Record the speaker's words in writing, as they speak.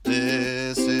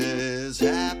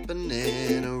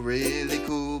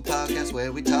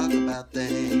where we talk about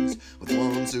things with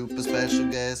one super special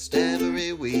guest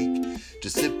every week.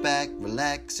 Just sit back,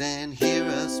 relax, and hear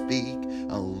us speak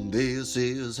on This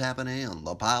Is Happening,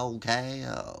 the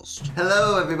podcast.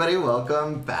 Hello, everybody.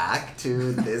 Welcome back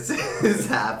to This Is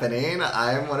Happening.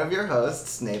 I'm one of your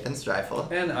hosts, Nathan Streifel.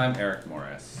 And I'm Eric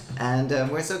Morris. And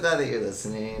we're so glad that you're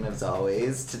listening, as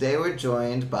always. Today we're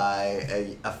joined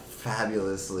by a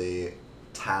fabulously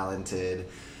talented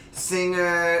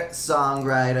singer,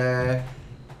 songwriter,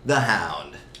 The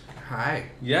Hound. Hi.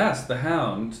 Yes, the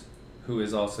Hound, who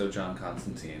is also John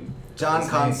Constantine. John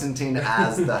Constantine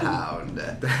as The Hound.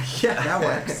 Yeah, that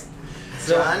works.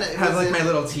 So John has like my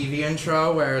little TV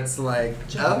intro where it's like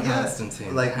John yeah.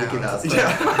 Constantine. Like Mickey Mouse.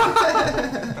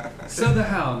 Yeah. So the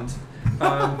Hound.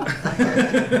 I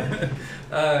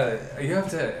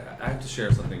have to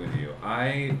share something with you.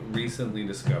 I recently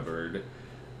discovered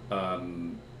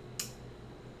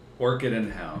Orchid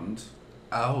and Hound.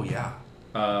 Oh yeah.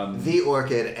 The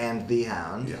Orchid and The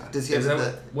Hound. Yeah. Does he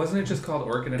have wasn't it just called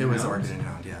Orchid and It Hound? was Orchid and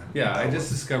Hound, yeah. Yeah, I just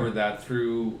discovered that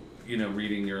through,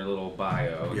 reading your little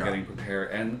bio, Yeah. getting prepared.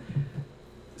 And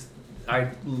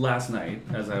last night,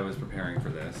 as I was preparing for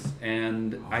this,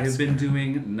 and I have been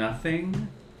doing nothing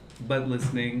but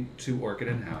listening to Orchid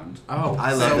and Hound. Oh,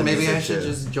 I love so the maybe music I should too.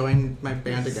 just join my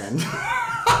band again.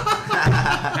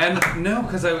 And no,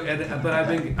 because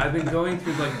I've been going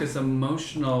through like this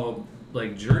emotional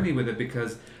journey with it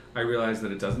because I realized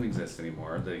that it doesn't exist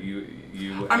anymore. That you.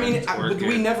 I mean, Orchid.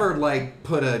 we never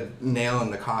put a nail in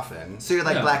the coffin. So you're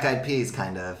like Yeah. Black Eyed Peas,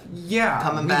 kind of. Yeah,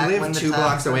 Coming we back when live the 2 time's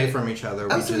blocks away right. from each other.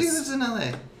 Oh, We so he just lives in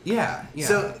LA. yeah.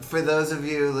 So, for those of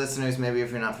you listeners, maybe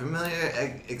if you're not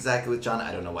familiar exactly with John,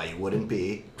 I don't know why you wouldn't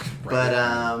be, Right.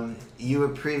 but you were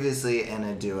previously in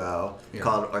a duo Yeah.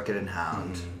 called Orchid and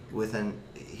Hound Mhm.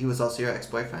 he was also your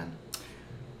ex-boyfriend?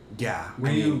 yeah.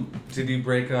 Did you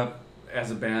break up as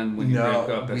a band when you broke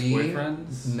up as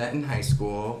boyfriends? We met in high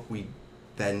school. We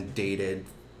then dated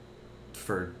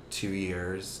for 2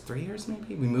 years, 3 years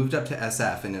maybe. We moved up to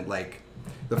SF, and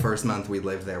the first month we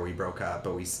lived there, we broke up,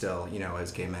 but we still,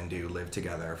 as gay men do, lived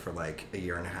together for a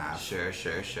year and a half. Sure.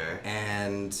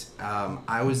 And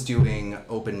I was doing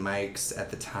open mics at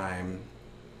the time,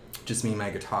 just me and my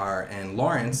guitar, and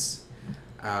Lawrence.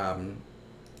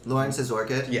 Lawrence is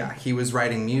Orchid? Yeah, he was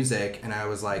writing music, and I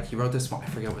was like, he wrote this song. I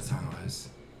forget what song it was.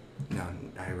 No,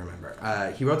 I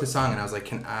remember. He wrote the song, and I was like,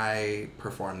 can I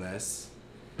perform this?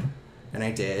 And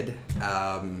I did.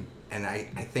 And I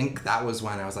think that was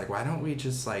when I was like, why don't we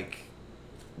just,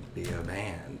 be a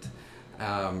band?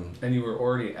 And you were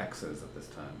already exes at this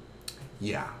time.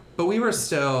 Yeah. But we were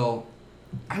still...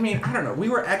 I mean, I don't know. We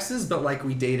were exes, but,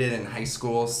 we dated in high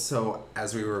school, so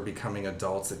as we were becoming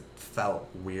adults, it felt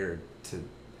weird to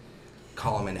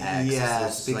call him an ex.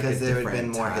 Yes, It was, because a there had been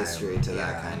different more time. history to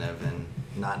that Yeah. kind of, and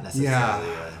not necessarily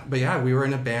Yeah, but yeah, we were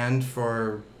in a band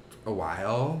for a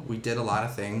while. We did a lot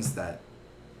of things that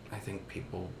I think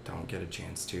people don't get a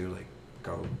chance to,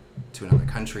 go to another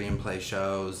country and play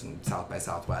shows and South by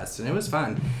Southwest, and it was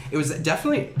fun. It was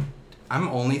definitely, I'm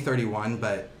only 31,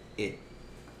 but it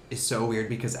is so weird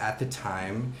because at the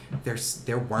time,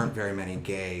 there weren't very many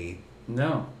gay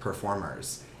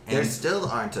performers. And there still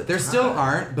aren't a There ton. still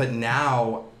aren't, but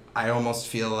now I almost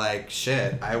feel like,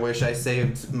 shit, I wish I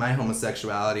saved my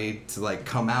homosexuality to,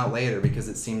 come out later because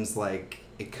it seems like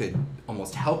it could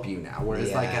almost help you now. Whereas,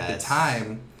 at the Yes.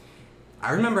 time,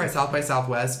 I remember at South by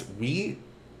Southwest, we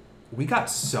got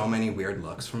so many weird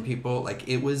looks from people.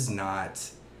 It was not...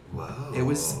 Whoa. It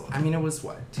was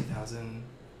what, 2000?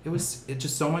 It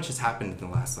just so much has happened in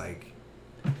the last,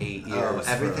 8 years. Oh,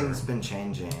 everything's been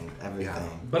changing. Everything.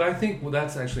 Yeah. But I think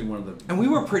that's actually one of the... And we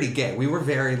were pretty gay. We were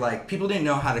very, people didn't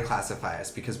know how to classify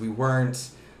us because we weren't,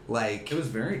 It was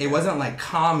very gay. It wasn't,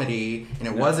 comedy, and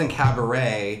it wasn't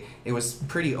cabaret. It was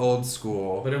pretty old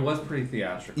school. But it was pretty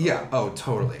theatrical. Yeah, oh,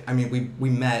 totally. I mean, we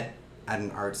met at an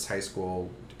arts high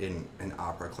school in an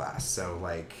opera class, so,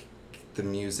 the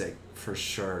music for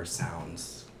sure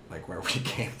sounds like where we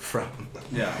came from.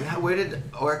 Yeah. Where did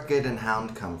Orchid and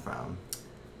Hound come from?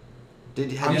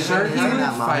 Have I'm you sure been he using would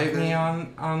that fight moniker? me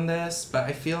on this, but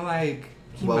I feel like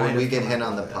he Well, might when we have get come hit up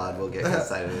on the with it. pod, we'll get his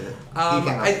side of it.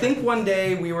 I think one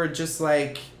day we were just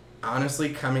honestly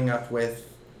coming up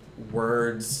with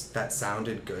words that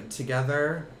sounded good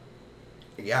together.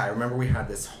 Yeah, I remember we had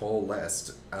this whole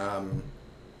list.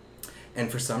 And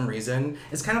for some reason,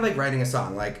 it's kind of like writing a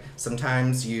song.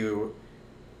 Sometimes you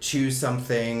choose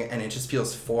something and it just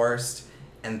feels forced.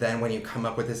 And then when you come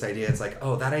up with this idea, it's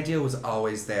oh, that idea was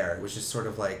always there. It was just sort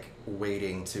of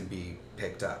waiting to be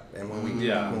picked up. And when we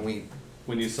Yeah. when we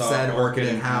When you saw said Orchid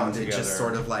and Hound, together. it just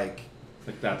sort of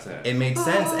Like, that's it. It made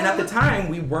sense. And at the time,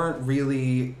 we weren't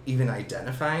really even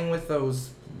identifying with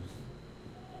those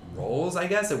roles, I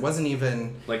guess. It wasn't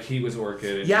even... Like, he was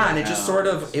Orchid. Yeah, and it just sort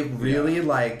of... It really,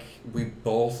 like... We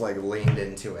both, like, leaned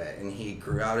into it. And he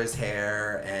grew out his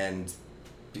hair and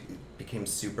became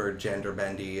super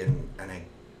gender-bendy. And I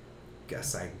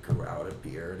guess I grew out a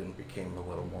beard and became a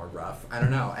little more rough. I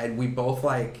don't know. And we both,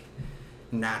 like...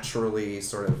 naturally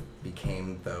sort of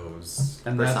became those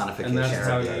personifications. And that's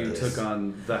how you characters. took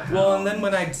on the Hound. Well, and then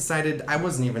when I decided, I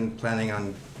wasn't even planning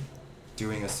on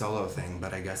doing a solo thing,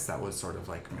 but I guess that was sort of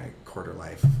like my quarter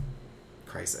life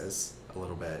crisis a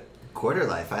little bit. Quarter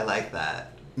life, I like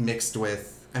that. Mixed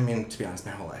with, I mean, to be honest,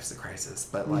 my whole life's a crisis,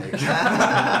 but like,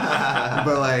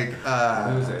 but like,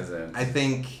 Whose isn't? I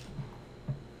think,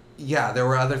 yeah, there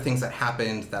were other things that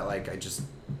happened that like I just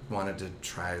wanted to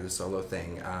try the solo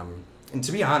thing. And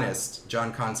to be honest,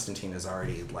 John Constantine is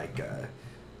already like a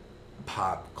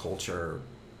pop culture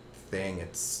thing.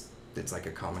 It's like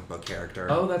a comic book character.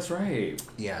 Oh, that's right.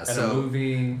 Yeah, And so a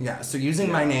movie. yeah, so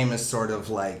using my name is sort of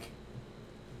like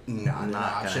not an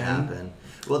Not option. gonna happen.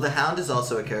 Well, the Hound is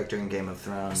also a character in Game of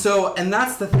Thrones. So, and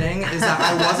that's the thing, is that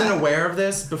I wasn't aware of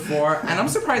this before, and I'm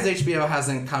surprised HBO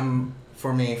hasn't come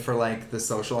for me for like the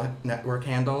social network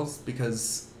handles,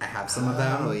 because I have some of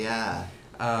them. Oh, yeah.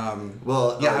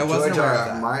 Well, yeah, I wasn't George aware R. of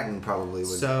R. that. Martin probably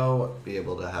would So, be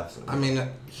able to have some. I mean,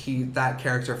 that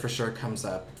character for sure comes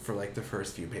up for like the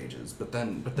first few pages, but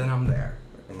then I'm there.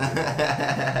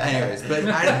 Anyways, but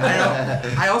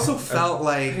I also felt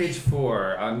like Page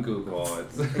 4 on Google.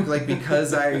 It's like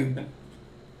because I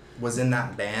was in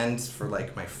that band for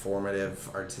like my formative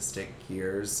artistic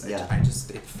years, Yeah.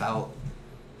 it felt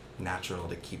natural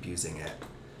to keep using it.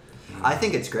 I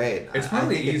think it's great. It's I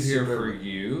probably think it's easier super- for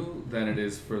you than it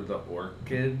is for the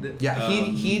Orchid. Yeah,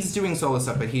 he's doing solo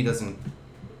stuff, but he doesn't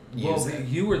use Well, it.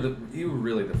 you were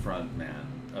really the front man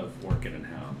of Orchid and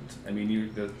Hound. I mean, you're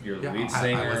the lead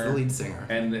singer. I was the lead singer.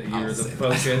 And I'll you're the say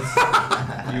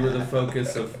focus. You were the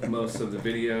focus of most of the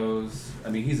videos. I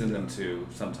mean, he's in them too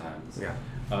sometimes. Yeah.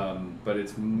 But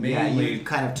it's Yeah, mainly you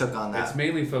kind of took on that. it's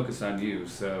mainly focused on you.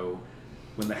 So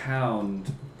when the Hound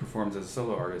performs as a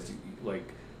solo artist, like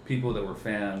people that were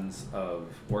fans of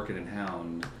Orchid and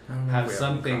Hound I don't know if have we have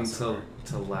something any crossover.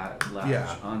 to latch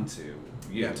Yeah. onto. You.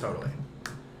 Yeah, totally.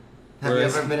 Have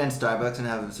Whereas- you ever been in Starbucks and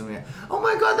have somebody, oh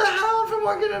my god, the Hound from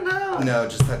Orchid and Hound? No,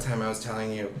 just that time I was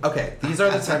telling you. Okay, these are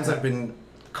the times I've been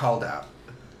called out.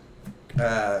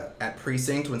 At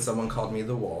Precinct when someone called me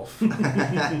the Wolf.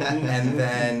 And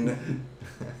then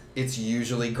it's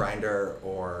usually Grindr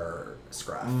or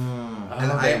Scruff. Mm.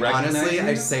 And Oh, they I recognize honestly, you?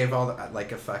 I save all the,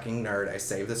 like a fucking nerd, I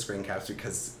save the screen caps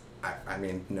because, I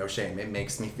mean, no shame. It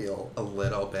makes me feel a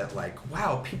little bit like,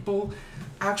 wow, people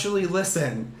actually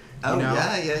listen. Oh, you know?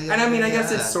 yeah. And I mean, I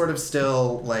guess yeah. it's sort of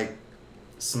still like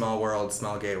small world,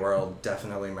 small gay world,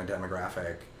 definitely my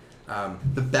demographic.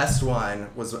 The best one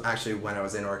was actually when I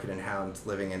was in Orchid and Hound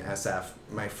living in SF.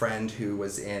 My friend who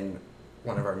was in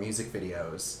one of our music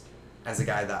videos as a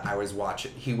guy that I was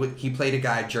watching, he played a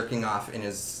guy jerking off in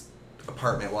his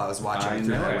apartment while I was watching I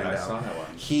through know my it. window. I saw that one.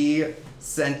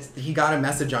 He got a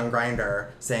message on Grindr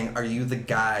saying, "Are you the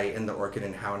guy in the Orchid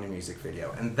and Hound music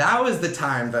video?" And that was the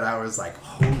time that I was like,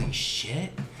 "Holy shit,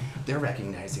 they're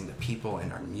recognizing the people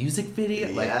in our music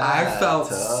video." Like I Yeah, felt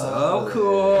so totally.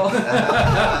 cool.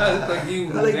 Like you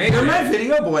Like made you're my it.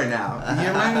 video boy now.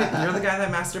 You're the guy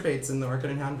that masturbates in the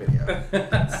Orchid and Hound video.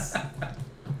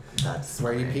 That's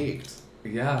Where you funny. peaked.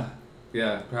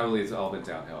 Yeah. Probably it's all been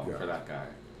downhill Yeah. for that guy.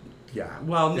 Yeah.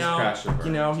 Well, He's no. crashed and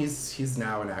You know, burned. he's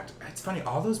now an actor. It's funny.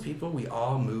 All those people, we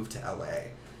all moved to LA.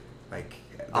 Like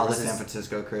there All the was San this-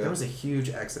 Francisco crew. There was a huge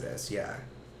exodus, yeah.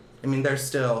 I mean, there's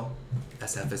still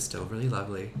SF is still really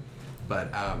lovely,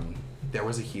 but there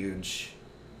was a huge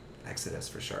exodus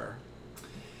for sure.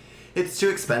 It's too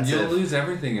expensive. You'll lose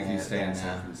everything if you Yeah, stay in yeah.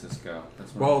 San Francisco.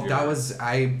 That's one Well, of your, that was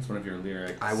that's one of your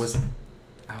lyrics. I was.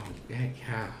 Oh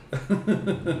yeah.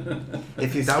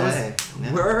 If you That stay. was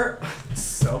Yeah. we're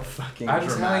so fucking I'm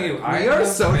dramatic. telling you, I we are have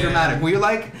so been- dramatic.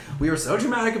 We were so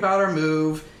dramatic about our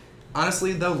move.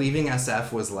 Honestly, though, leaving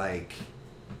SF was like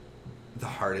the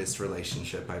hardest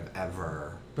relationship I've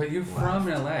ever. But you're from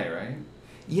LA, right?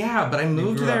 Yeah, but I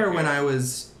moved grew up there when here. I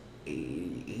was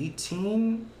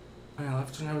 18. I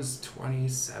left when I was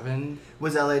 27.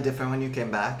 Was LA different when you came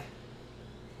back?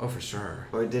 Oh, for sure.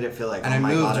 Or did it feel like, And oh I my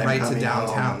moved God, I'm right to coming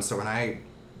downtown. home? So when I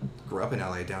grew up in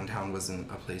LA, downtown wasn't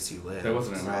a place you lived. That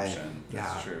wasn't an Right. option.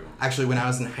 That's Yeah. true. Actually, when I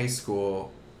was in high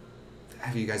school,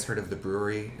 have you guys heard of the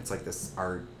Brewery? It's like this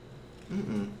art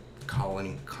Mm-mm.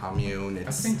 colony commune.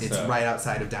 It's think it's so. right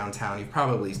outside of downtown. You've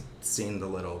probably seen the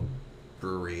little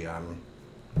brewery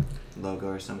logo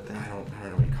or something? I don't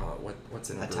know what you call it. What's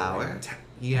in A brewery? tower?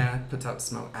 Yeah, puts out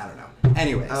smoke. I don't know.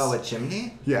 Anyways. Oh, a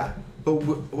chimney? Yeah.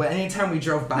 But anytime we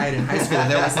drove by it in high school,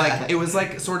 there was like, it was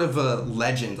like sort of a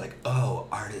legend, like, oh,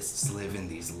 artists live in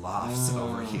these lofts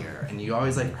over here. And you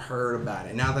always like heard about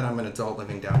it. Now that I'm an adult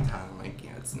living downtown, I'm like, yeah,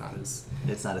 it's not as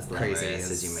Crazy crazy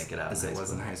as you make it out as in it high was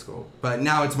school. in high school. But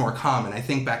now it's more common. I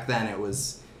think back then it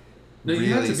was No, really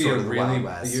you had to be sort a of the really, Wild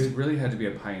West. you really had to be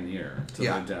a pioneer to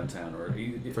Yeah. live downtown, or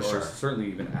sure. certainly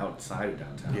even outside of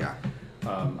downtown. Yeah.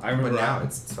 I remember. But now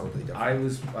it's totally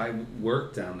different. I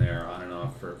worked down there on and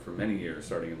off for many years,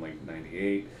 starting in like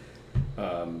 '98,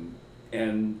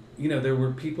 and there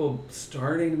were people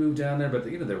starting to move down there, but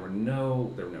there were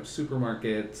no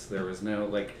supermarkets. There was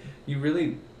no you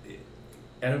really,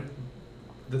 and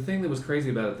the thing that was crazy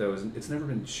about it though is it's never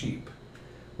been cheap.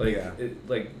 Yeah.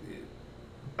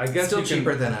 I guess Still you can,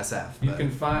 cheaper than SF. You but- can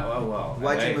find well.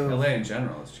 Why'd LA, you move? LA in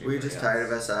general is cheaper. Were you just yes. tired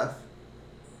of SF?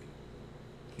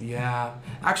 Yeah.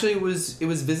 Actually, it was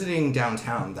visiting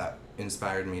downtown that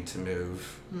inspired me to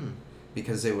move.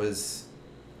 Because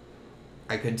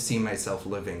I could see myself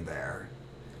living there.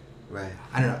 Right.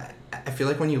 I don't know. I feel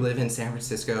like when you live in San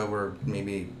Francisco or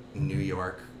maybe New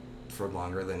York for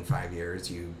longer than 5 years,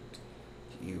 you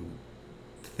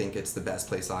think it's the best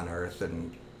place on earth,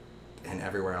 and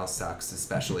everywhere else sucks,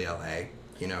 especially LA.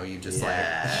 You just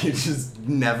Yeah. you just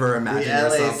never imagine The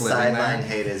LA yourself living sideline there.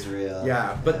 hate is real.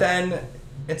 Yeah, but then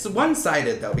it's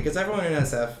one-sided though, because everyone in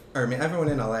everyone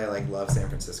in LA loves San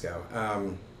Francisco.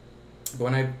 But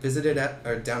when I visited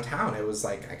downtown, it was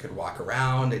like I could walk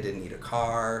around. I didn't need a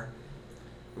car.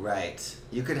 Right.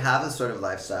 You could have a sort of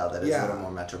lifestyle that is Yeah. a little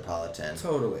more metropolitan.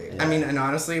 Totally. Yeah. I mean, and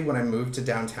honestly, when I moved to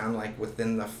downtown,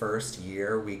 within the first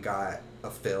year, we got a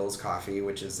Phil's coffee,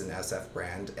 which is an SF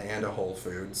brand, and a Whole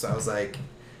Foods. So I was like,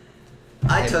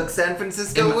 I took San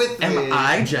Francisco with me. Am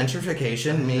I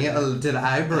gentrification? Me? Did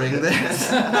I bring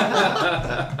this?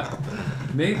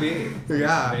 Maybe.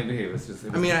 Yeah. Maybe it was just.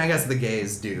 I mean, I guess the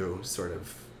gays do sort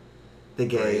of. The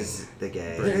gays. bring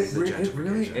It the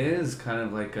really gentrification. is kind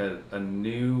of like a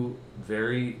new,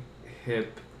 very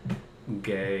hip,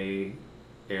 gay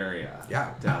area.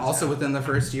 Yeah. downtown. Also, within the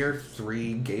first year,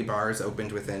 3 gay bars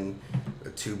opened within a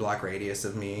 2-block radius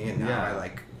of me, and now Yeah.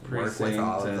 I work with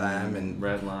all of them, and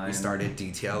Red Line. we started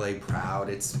DTLA Proud.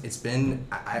 It's been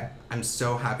I'm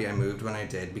so happy I moved when I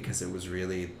did, because it was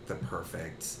really the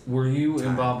perfect. Were you time.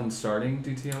 involved in starting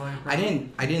DTLA?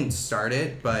 I didn't start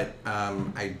it, but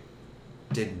I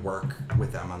did work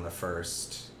with them on the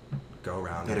first go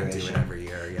round, and I do it Iteration. every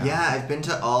year. Yeah. Yeah, I've been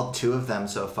to all 2 of them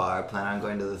so far. Plan on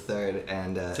going to the 3rd,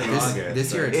 and So it's- August,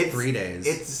 This year right? it's 3 days.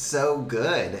 It's so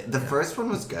good. The first one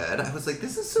was good. I was like,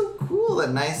 this is so cool. A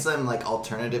nice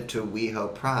alternative to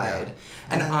WeHo Pride. Yeah.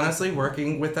 And then, honestly,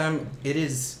 working with them, it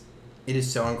is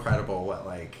so incredible what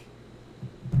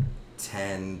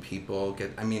 10 people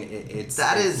get. I mean, it is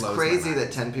blows my crazy mind.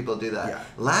 that 10 people do that. Yeah.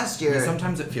 Last I mean, year,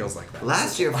 sometimes it feels like that.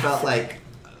 last year felt like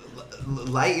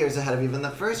light years ahead of even the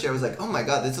first year. I was like, oh my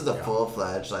god, this is a Yeah.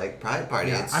 full-fledged Pride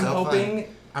party. Yeah, It's I'm so hoping.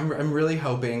 fun. I'm really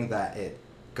hoping that it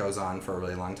goes on for a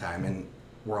really long time, and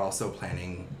we're also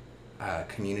planning a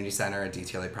community center, a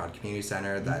DTLA Proud community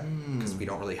center, that because we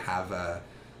don't really have a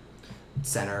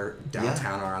center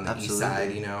downtown or on the east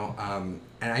absolutely. side,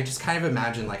 and I just kind of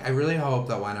imagine, I really hope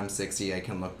that when I'm 60, I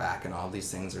can look back and all these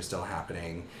things are still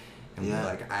happening, and be Yeah.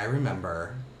 like, I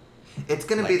remember. It's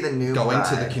gonna be the new going to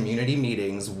Pride. the community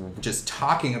meetings, just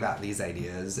talking about these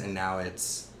ideas, and now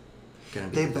it's gonna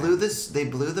be. They the blew thing. this. They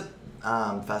blew the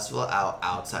festival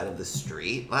outside of the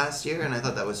street last year, and I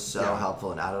thought that was so Yeah.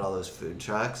 helpful, and added all those food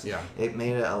trucks. Yeah. It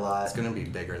made it a lot. It's gonna be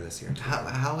bigger this year. Too.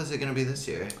 How is it gonna be this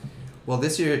year? Well,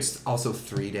 this year it's also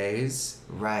 3 days.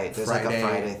 Right. There's like a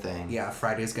Friday thing. Yeah,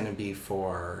 Friday's gonna be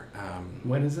for.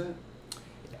 When is it?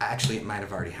 Actually, it might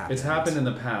have already happened. It's happened in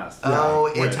the past.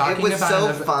 Oh, We're it talking was about so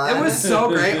another- fun. It was so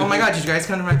great. Oh my god, did you guys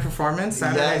come to my performance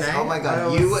Saturday Yes. night? Oh my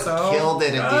god, It you was so killed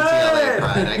it in good. DTLA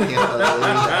Pride. I can't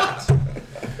believe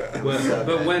that. It was so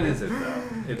But good. when is it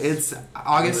though? It's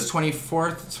August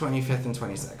 24th, 25th, and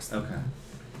 26th. Okay.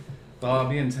 Well, I'll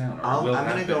be in town. Or we'll I'm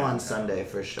have gonna been go in on town. Sunday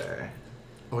for sure.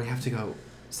 Oh, we have to go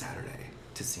Saturday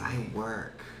to see I me.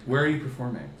 work. Where are you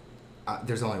performing?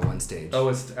 There's only one stage. Oh,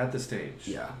 it's at the stage.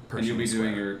 Yeah, And you'll be Pershing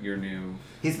doing Square. your new.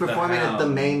 He's performing at the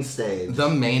Hound. main stage. The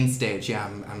main stage, yeah.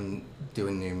 I'm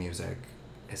doing new music.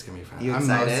 It's gonna be fun. You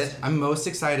excited? I'm most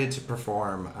excited to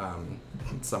perform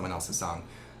someone else's song,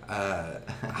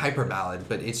 Hyper Ballad.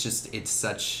 But it's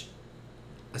such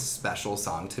a special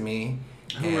song to me.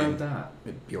 Who and- wrote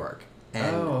that? Bjork.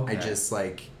 And Oh, okay. I just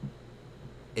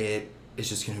it's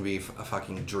just gonna be a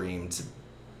fucking dream to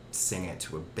sing it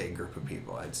to a big group of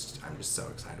people. I'm just so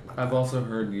excited about I've that. also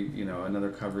heard you know another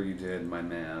cover you did, My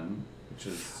Man, which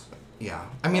is Yeah.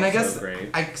 I mean, I also guess great.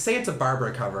 I say it's a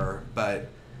Barbara cover, but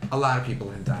a lot of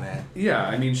people have done it. Yeah,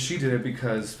 I mean, she did it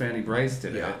because Fanny Bryce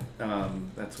did Yeah.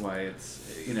 it. That's why it's,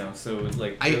 you know, so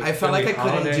like. I felt like I couldn't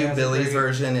Holiday do has a Billy's great-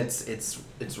 version.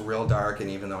 It's real dark, and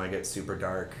even though I get super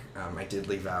dark, I did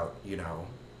leave out, you know,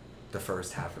 the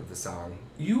first half of the song.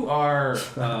 You are,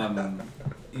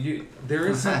 there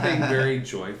is something very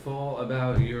joyful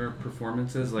about your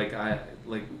performances. Like,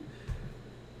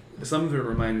 some of it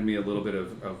reminded me a little bit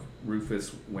of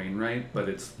Rufus Wainwright, but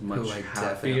it's much Who I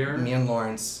happier. Me and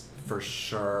Lawrence, for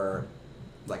sure,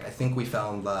 like, I think we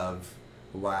fell in love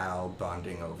while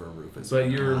bonding over Rufus.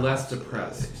 But you're less Absolutely.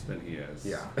 depressed than he is.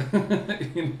 Yeah.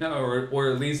 You know,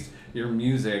 or at least your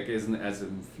music isn't as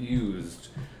infused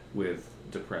with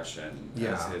depression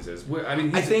Yeah. as his is. I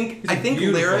mean, I think he's a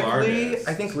beautiful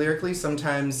artist. lyrically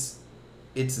sometimes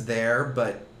it's there,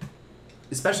 but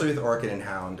especially with Orchid and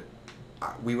Hound,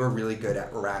 we were really good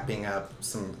at wrapping up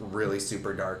some really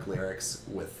super dark lyrics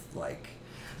with like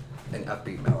an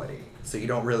upbeat melody. So you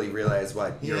don't really realize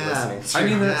what you're Yeah. listening to. I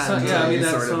mean that Yeah, song, until that you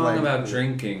sort of, song like, about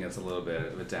drinking is a little bit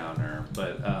of a downer,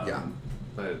 but Yeah.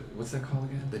 But what's that called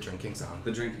again? the drinking song.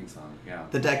 The drinking song, yeah.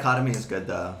 The dichotomy is good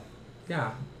though.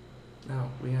 Yeah. No,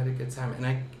 we had a good time, and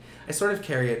I sort of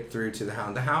carry it through to the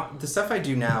Hound. The stuff I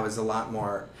do now is a lot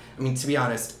more. I mean, to be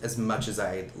honest, as much as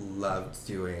I loved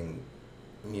doing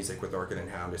music with Orchid and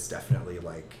Hound, it's definitely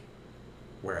like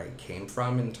where I came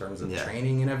from in terms of Yeah.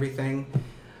 training and everything.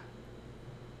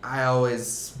 I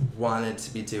always wanted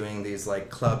to be doing these like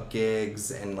club gigs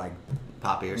and like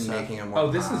Poppier stuff. making them more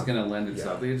Oh, this is pop. gonna lend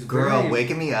itself. It's Girl, very,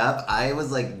 waking me up. I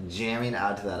was like jamming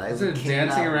out to that. I I was cannot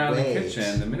dancing around wait. the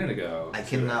kitchen a minute ago. I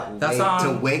cannot That wait song-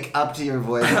 to wake up to your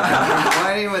voice every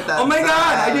morning with that. Oh my god,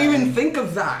 I song. didn't even think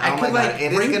of that. I Oh could my like god,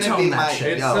 it is gonna ringtone be that my shit.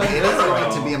 It's yo. so It is going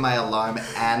good. to be my alarm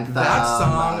anthem. That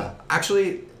song,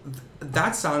 actually,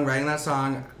 that song, writing that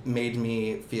song made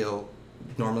me feel,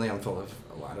 normally I'm full of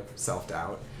a lot of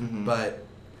self-doubt, Mhm. but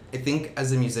I think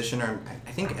as a musician, or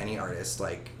I think any artist,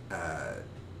 like,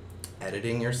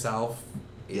 editing yourself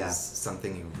is Yeah.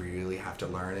 something you really have to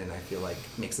learn, and I feel like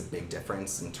makes a big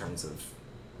difference in terms of,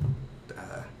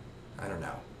 I don't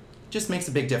know, just makes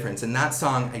a big difference. And that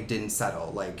song, I didn't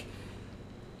settle. Like,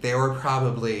 there were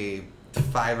probably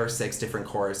 5 or 6 different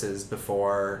choruses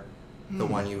before the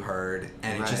one you heard,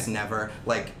 and it just Right. never,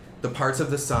 like, the parts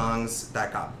of the songs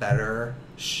that got better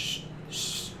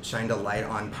shined a light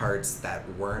on parts that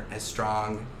weren't as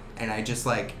strong, and I just,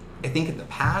 like, I think in the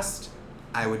past,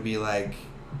 I would be like,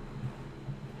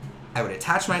 I would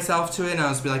attach myself to it, and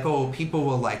I would be like, oh, people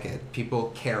will like it.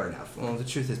 People care enough. Well, the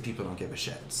truth is, people don't give a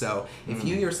shit. So if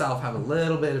you yourself have a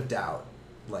little bit of doubt,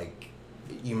 like,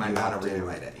 you might You want have to to,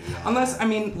 rewrite it. yeah. Unless, I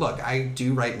mean, look, I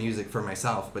do write music for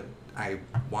myself, but I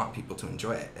want people to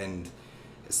enjoy it. And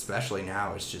especially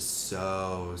now, it's just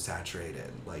so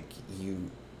saturated. Like, You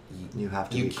have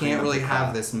to. you be cream can't of really the have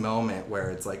crop. this moment where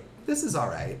it's like, this is all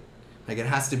right. Like, it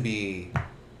has to be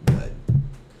good.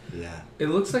 Yeah. It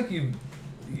looks like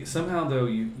somehow though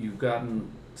you've gotten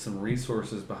some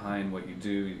resources behind what you do.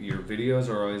 Your videos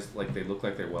are always like they look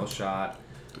like they're well shot.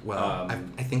 Well,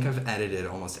 I think I've edited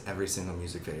almost every single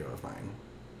music video of mine.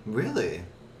 Really,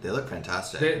 they look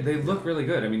fantastic. They look really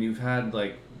good. I mean, you've had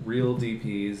like real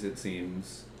DPs. It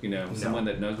seems someone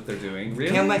that knows what they're doing.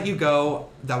 Really? Can't Let You Go,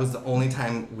 that was the only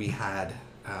time we had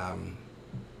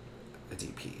a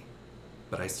DP,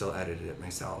 but I still edited it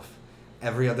myself.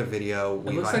 Every other video It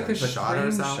we've looks like either there's a shot crane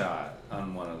ourselves. shot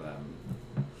on one of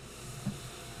them.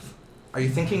 Are you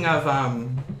thinking of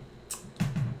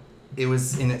it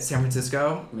was in San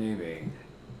Francisco? Maybe.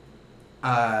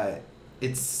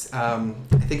 It's I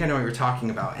think I know what you're talking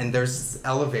about. And there's this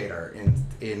elevator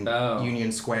in Oh.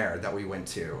 Union Square that we went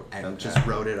to, and Okay. just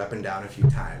rode it up and down a few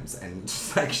times, and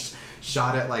just like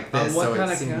shot it like this. What so kind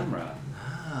it of seemed- camera?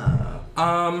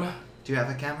 Ah. Do you have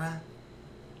a camera?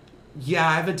 Yeah,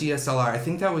 I have a DSLR. I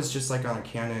think that was just like on a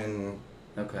Canon.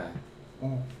 Okay.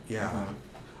 Yeah. Uh-huh.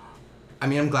 I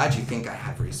mean, I'm glad you think I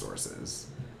have resources.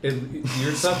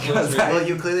 Your stuff Because looks I- really, Well,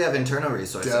 you clearly have internal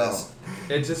resources. Don't.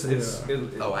 it just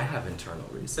Oh, I have internal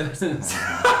resources.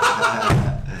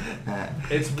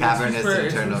 It's Cavernous very,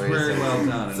 internal very well resources.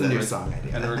 done. It's a new song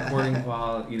idea. And the recording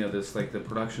quality, this like the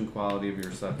production quality of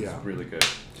your stuff is Yeah. really good.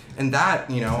 And that,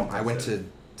 I Fantastic. went to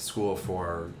school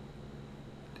for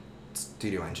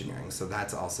studio engineering, so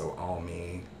that's also all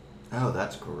me. Oh,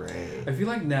 that's great. I feel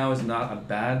like now is not a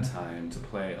bad time to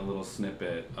play a little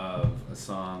snippet of a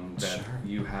song that Sure.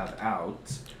 you have out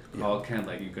called "Can't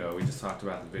Let You Go." We just talked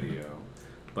about the video,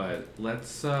 but let's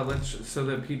so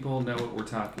that people know what we're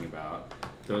talking about.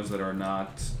 those that are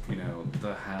not,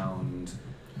 the Hound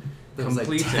There's like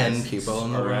completists 10 people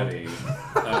in the already.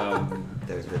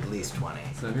 There's at least 20.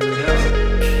 So here we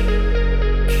go.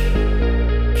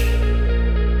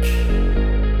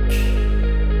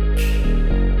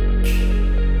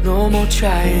 No more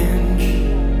trying,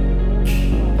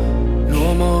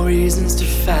 no more reasons to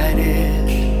fight it,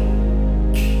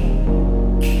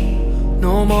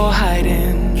 no more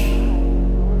hiding,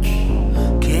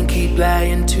 can't keep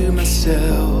lying to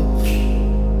myself.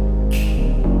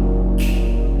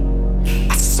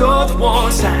 I saw the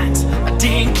warning signs, I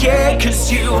didn't care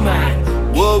 'cause you were mine.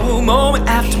 Whoa, moment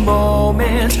after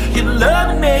moment, your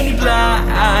love made me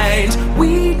blind.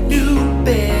 We knew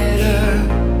better,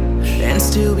 and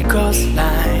still we crossed the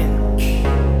line.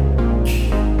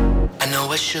 I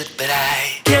know I should, but I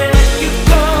can't let you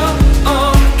go.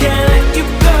 Oh, can't let you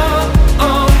go.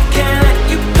 Oh, can't let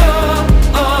you go.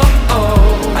 Oh,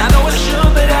 oh. I know I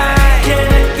should, but I can't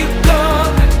let you go.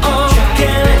 Oh,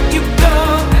 can't let you go.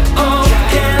 Oh,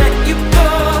 can't let you go.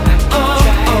 Oh,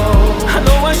 oh. I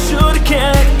know I should,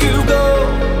 can't let you go.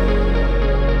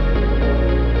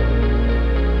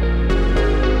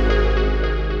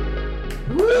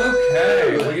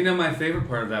 Okay. Well, my favorite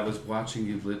part of that was watching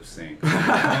you lip sync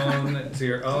to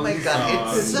your own Oh my God,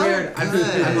 song. it's so Weird. I'm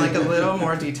good. like a little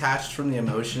more detached from the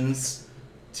emotions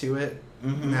to it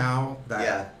now.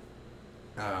 That,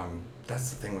 that's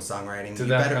the thing with songwriting. Did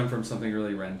that come from something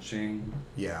really wrenching?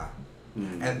 Yeah.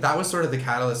 Mm. And that was sort of the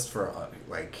catalyst for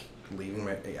leaving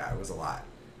my, it was a lot.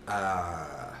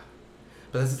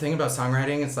 But that's the thing about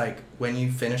songwriting, it's like when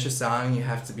you finish a song, you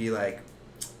have to be like,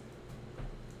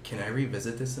 can I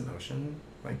revisit this emotion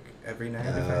like every night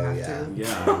if I have to?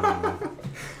 Yeah.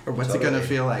 Or what's it gonna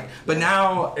feel like? But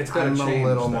now It's gotta I'm change, a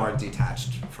little though. more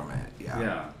detached from it. Yeah.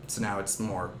 Yeah. So now it's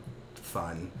more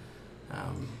fun.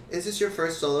 Is this your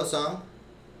first solo song?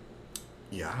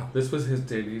 Yeah. This was his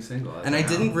debut single. And I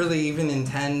didn't really even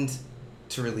intend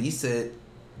to release it.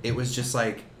 It was just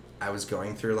like I was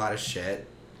going through a lot of shit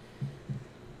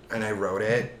and I wrote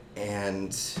it,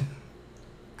 and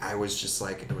I was just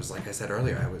like, it was like I said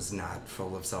earlier, I was not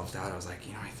full of self-doubt. I was like,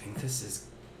 I think this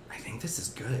is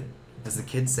good. As the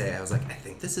kids say, I was like, I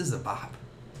think this is a bop.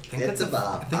 It's a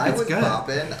bop. I think I it's was good.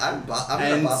 bopping. I'm gonna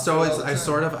And bop so all the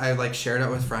time. I shared it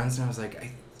with friends, and I was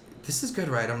like, this is good,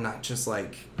 right? I'm not just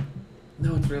like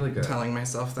No, it's really good. telling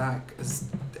myself that, because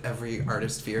every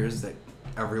artist fears that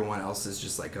everyone else is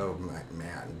just like, oh my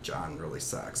man, John really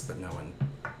sucks, but no one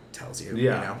tells you.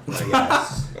 Yeah.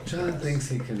 Yes. John thinks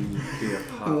he can be a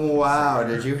pop. Wow,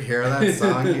 singer. did you hear that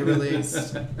song he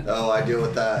released? Oh, I deal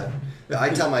with that. I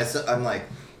tell myself, I'm like,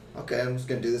 okay, I'm just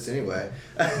gonna do this anyway.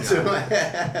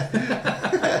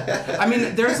 I mean,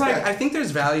 I think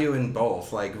there's value in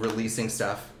both, like releasing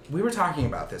stuff. We were talking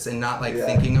about this and not like Yeah.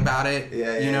 thinking about it,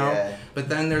 Yeah, you know? yeah. But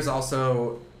then there's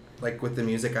also, like with the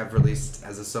music I've released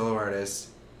as a solo artist,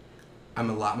 I'm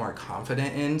a lot more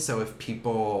confident in, so if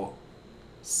people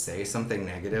say something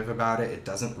negative about it, it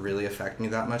doesn't really affect me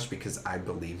that much because I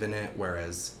believe in it,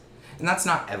 whereas, and that's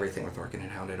not everything with Orchid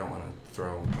and Hound, I don't want to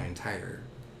throw my entire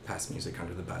past music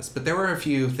under the bus, but there were a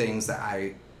few things that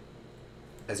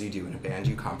as you do in a band,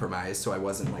 you compromise, so I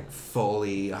wasn't like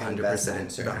fully 100% Invested in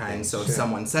certain behind, things, so if sure.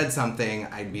 someone said something,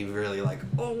 I'd be really like,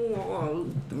 oh,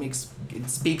 it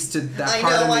speaks to that I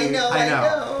part know, of me. I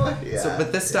know. Yeah. So,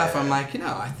 but this stuff, yeah. I'm like,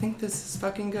 I think this is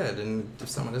fucking good, and if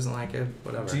someone doesn't like it,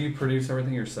 whatever. Do you produce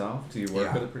everything yourself? Do you work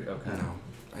Yeah. with a producer? Okay. No,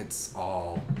 it's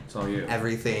all you.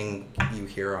 everything you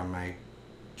hear on my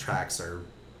tracks are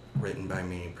written by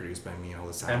me, produced by me, all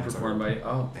the sounds And performed by,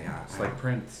 Yeah, it's like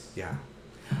Prince. Yeah.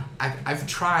 I've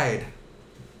tried.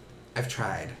 I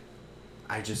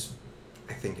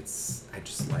think I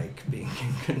just like being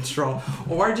in control.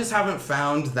 Or I just haven't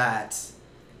found that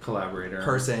Collaborator.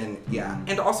 person. Yeah.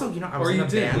 And also, I was Or in you a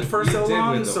did band with- for you so did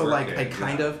long, with the so like I Orchid,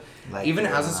 kind yeah. of, Like even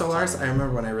you as a were solo not artist, I talking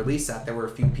remember when I released that, there were a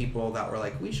few people that were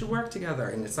like, we should work together.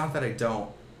 And it's not that I don't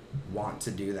want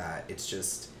to do that. It's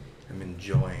just I'm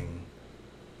enjoying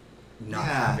not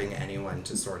Yeah. having anyone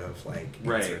to sort of like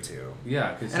answer Right. to.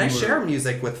 Yeah, because And I share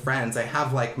music with friends. I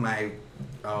have like my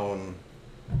own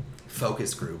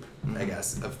focus group, I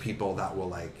guess, of people that will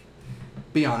like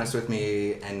be honest with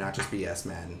me and not just be yes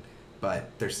men,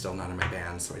 but they're still not in my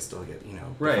band, so I still get, the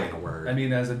Right. final word. I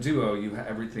mean, as a duo,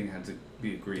 everything had to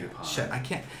be agreed upon. Shit, I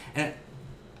can't. And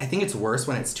I think it's worse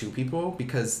when it's two people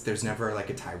because there's never like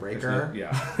a tiebreaker.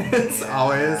 Yeah. It's Yeah.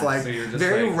 always like So you're just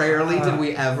very like, rarely did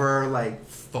we ever like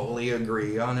fully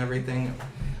agree on everything.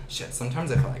 Shit,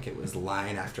 sometimes I felt like it was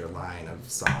line after line of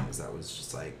songs that was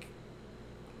just like,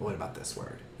 what about this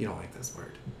word? You don't like this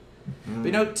word.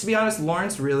 But to be honest,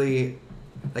 Lawrence really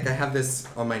like I have this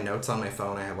on my notes on my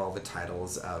phone. I have all the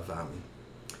titles of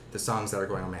the songs that are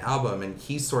going on my album, and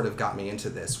he sort of got me into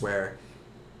this where,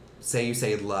 say you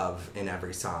say love in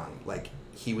every song, like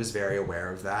he was very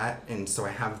aware of that, and so I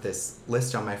have this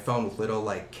list on my phone with little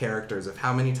like characters of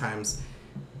how many times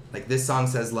like this song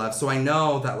says love, so I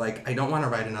know that like I don't want to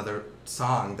write another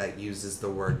song that uses the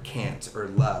word can't or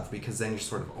love, because then you're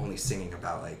sort of only singing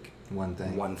about like One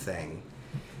thing.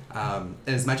 And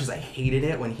as much as I hated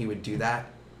it when he would do that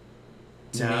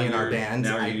to Now me in our you're- bands,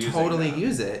 now you're I using totally that.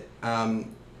 use it.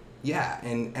 Yeah,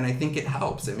 and I think it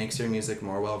helps. It makes your music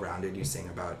more well-rounded. You sing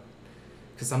about,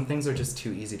 because some things are just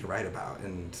too easy to write about,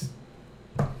 and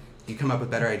you come up with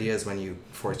better ideas when you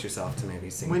force yourself to maybe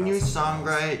sing. When about you something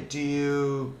else. songwrite, do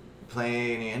you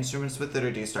play any instruments with it,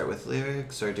 or do you start with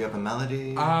lyrics, or do you have a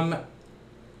melody?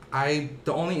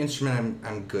 The only instrument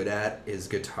I'm good at is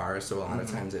guitar, so a lot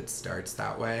of times it starts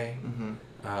that way.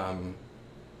 Mm-hmm.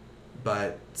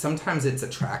 But sometimes it's a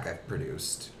track I've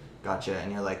produced. Gotcha.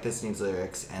 And you're like, this needs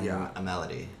lyrics and Yeah. a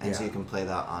melody, and so Yeah. you can play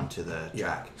that onto the Yeah.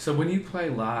 track. So when you play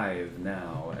live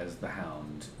now as the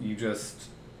Hound, you just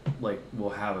like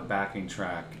will have a backing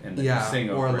track and then you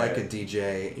sing over or like it, a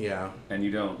DJ. Yeah. and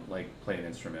you don't like play an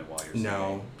instrument while you're singing.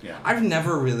 No. Yeah. I've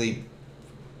never really.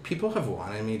 People have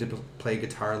wanted me to play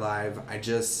guitar live. I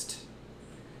just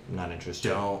I'm not interested.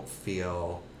 don't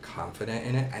feel confident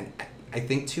in it, and I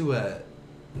think to a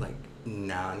like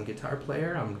non-guitar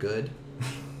player, I'm good.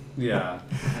 Yeah.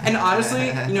 And honestly,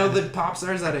 you know, the pop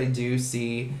stars that I do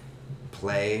see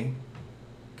play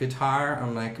guitar,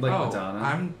 I'm like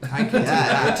Madonna. I can do Yeah,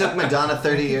 that. it took Madonna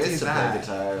 30 I can years do to that. play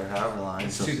guitar, or however long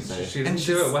it's She supposed to be. didn't And do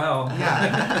she's- it well.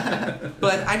 Yeah.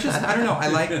 But I don't know. I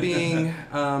like being,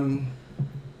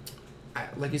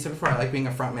 like you said before, I like being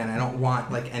a frontman. I don't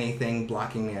want like anything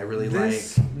blocking me. I really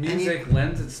This like music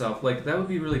lends itself, like that would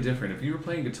be really different if you were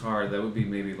playing guitar. That would be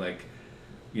maybe like,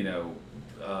 you know,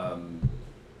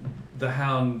 the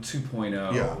Hound 2.0.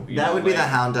 Yeah. you That know, would be like, the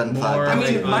Hound Unplugged. more I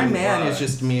mean, like my man is unplugged.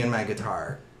 just me and my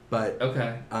guitar, but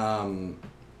Okay.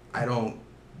 I don't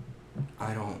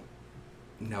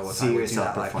know if See I would do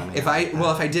yourself that live. performing If like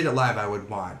that. I did it live, I would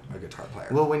want a guitar player.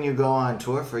 Well, when you go on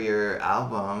tour for your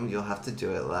album, you'll have to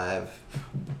do it live.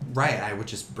 Right, I would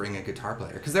just bring a guitar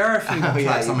player because there are a few Oh, yeah,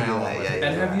 tracks you on my can do album. that, with yeah, it.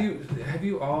 And have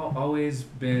you all always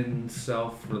been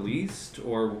self-released,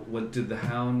 or what did the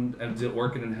Hound? Did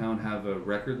Orchid and Hound have a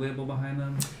record label behind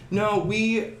them? No,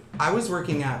 I was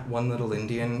working at One Little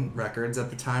Indian Records at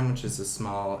the time, which is a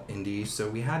small indie, so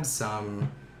we had some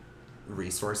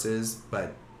resources,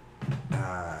 but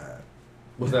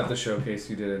Was that the showcase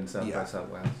you did in South Yeah. by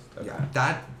Southwest? Okay. yeah,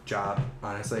 that job,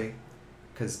 honestly,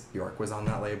 because Bjork was on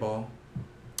that label.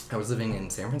 I was living in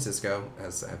San Francisco,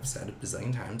 as I've said a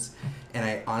bazillion times, and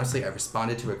I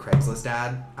responded to a Craigslist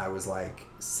ad. I was like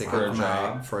sick For of a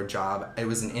job? for a job. It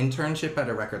was an internship at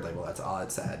a record label. That's all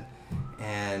it said,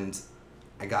 and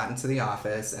I got into the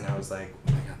office and I was like,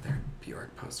 oh my god, there are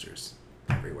Bjork posters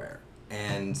everywhere.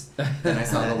 And then I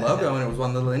saw the logo and it was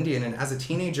One Little Indian. And as a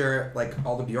teenager, like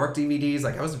all the Bjork DVDs,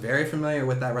 like I was very familiar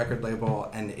with that record label,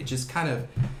 and it just kind of,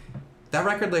 that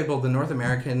record label, the North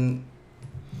American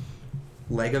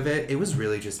leg of it, it was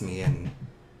really just me and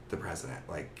the president.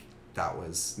 Like that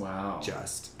was Wow.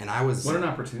 just, and I was, What an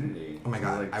opportunity. Oh my to,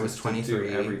 God, like, I was just to do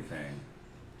 23. everything.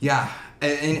 yeah.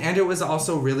 And it was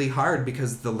also really hard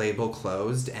because the label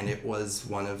closed, and it was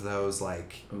one of those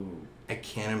like, Ooh. I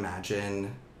can't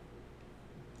imagine,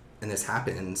 and this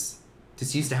happens,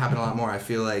 this used to happen a lot more. I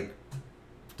feel like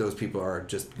those people are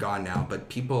just gone now, but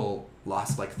people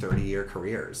lost like 30-year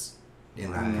careers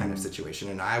in that kind of situation,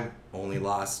 and I only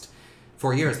lost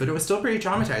 4 years, but it was still pretty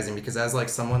traumatizing because as like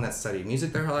someone that studied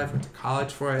music their whole life, went to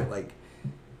college for it, like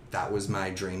that was my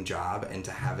dream job, and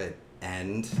to have it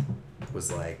end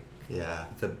was like Yeah.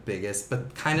 the biggest,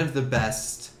 but kind of the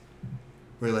best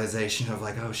realization of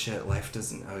like, oh shit, life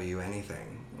doesn't owe you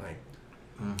anything. Like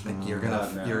you're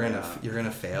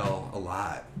gonna fail a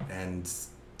lot, and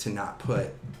to not put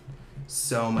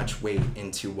so much weight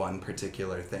into one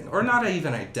particular thing, or not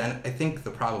even I think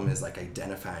the problem is like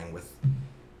identifying with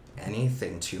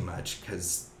anything too much,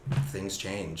 because things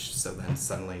change. So then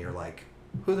suddenly you're like,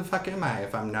 who the fuck am I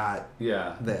if I'm not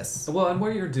Yeah. this? Well, and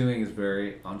what you're doing is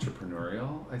very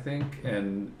entrepreneurial, I think,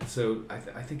 and so I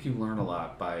think you learn a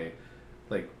lot by,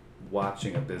 like,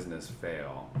 watching a business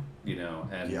fail, you know,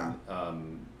 and Yeah.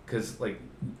 because like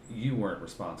you weren't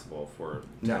responsible for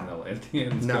No. 10 Little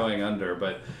Indians No. going under,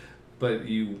 but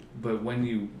when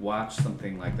you watch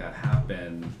something like that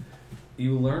happen,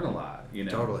 you learn a lot, you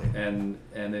know. Totally. And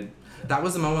it That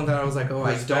was the moment that I was like, oh,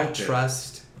 I don't Perspective.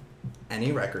 trust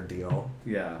any record deal.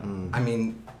 yeah. I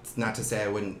mean, it's not to say I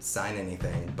wouldn't sign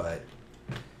anything, but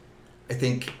I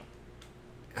think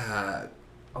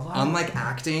unlike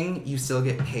acting, you still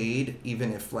get paid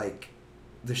even if like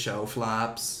the show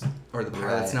flops or the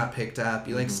pilot's Right. not picked up.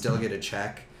 You like still get a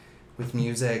check. With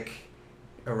music,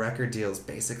 a record deal is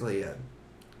basically a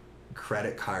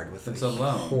credit card with It's a a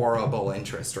loan. horrible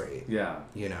interest rate. Yeah.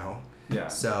 You know? Yeah.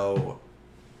 So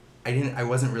I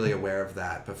wasn't really aware of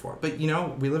that before. But you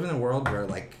know, we live in a world where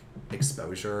like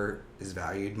exposure is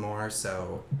valued more,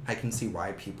 so I can see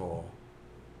why people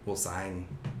will sign,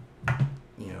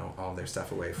 you know, all their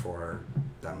stuff away for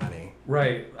that money.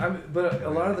 Right. But a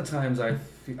lot of the times I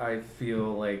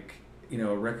feel like, you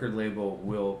know, a record label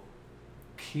will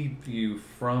keep you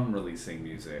from releasing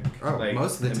music. Oh, like,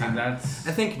 most of the time. That's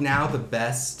I think now the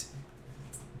best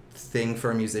thing for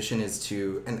a musician is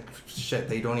to, and shit,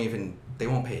 they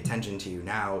won't pay attention to you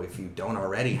now if you don't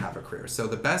already have a career. So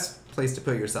the best place to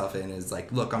put yourself in is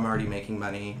like, look, I'm already making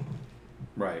money.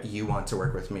 right. You want to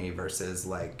work with me versus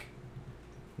like,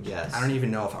 Yes. I don't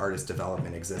even know if artist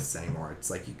development exists anymore.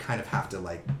 It's like you kind of have to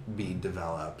like be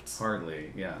developed.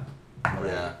 Hardly. Yeah.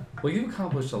 Yeah. Well, you've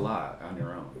accomplished a lot on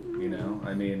your own, you know?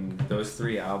 I mean, there's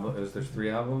 3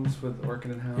 albums with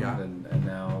Orchid and Hound, Yeah. and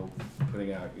now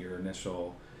putting out your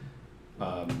initial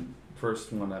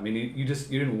first one. I mean, you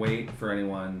didn't wait for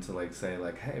anyone to like say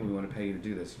like, hey, we want to pay you to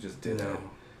do this. You just did No.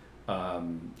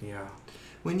 it. Yeah.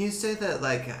 When you say that,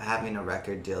 like, having a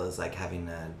record deal is like having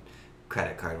a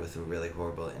credit card with a really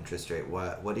horrible interest rate,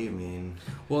 what do you mean?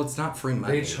 Well, it's not free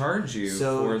money. They charge you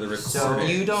So- for the so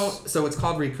recording. You don't. So it's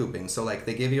called recouping. So like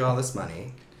they give you all this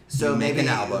money. So you make maybe,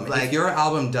 an album. like- If your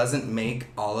album doesn't make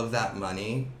all of that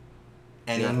money,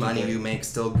 any You have to money get- you make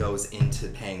still goes into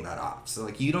paying that off. So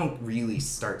like you don't really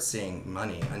start seeing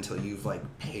money until you've like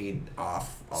paid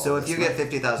off. All So of if this you get money.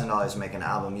 $50,000 to make an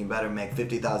album, you better make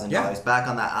 $50,000 Yeah. back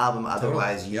on that album.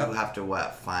 Otherwise, you Yep. have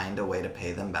to find a way to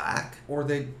pay them back. Or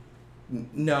they,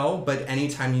 no, but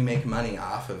anytime you make money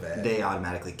off of it, They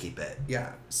automatically keep it.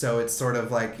 yeah. So it's sort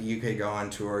of like you could go on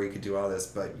tour, you could do all this,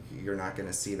 but you're not going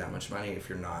to see that much money if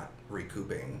you're not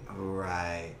recouping.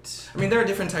 Right. I mean, there are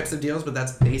different types of deals, but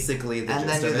that's basically the And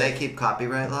then gist do of they it. keep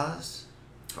copyright laws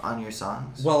on your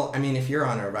songs? Well, I mean, if you're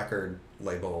on a record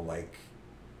label, like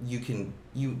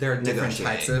there are different Negotiate.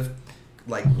 types of,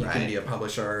 like you can Right. be a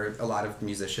publisher. A lot of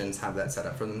musicians have that set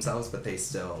up for themselves, but they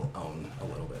still own a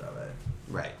little bit of it.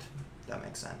 Right. That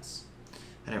makes sense.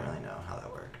 I didn't really know how that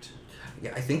worked.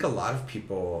 Yeah, I think a lot of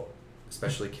people,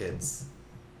 especially kids,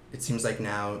 it seems like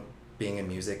now being in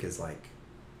music is like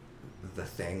the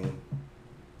thing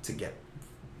to get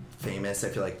famous. I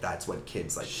feel like that's what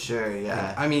kids like. Sure,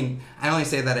 yeah. I mean, I only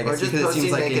say that I Or guess just because it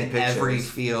seems posting like in naked every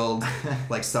pictures. field,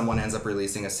 like someone ends up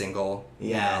releasing a single. you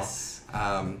know? Yes.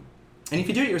 And if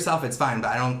you do it yourself, it's fine.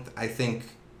 But I think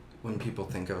when people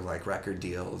think of like record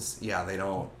deals, yeah, they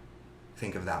don't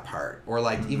think of that part. Or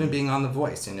like even being on The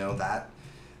Voice, you know, that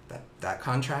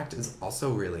contract is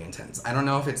also really intense. I don't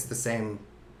know if it's the same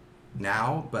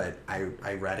now, but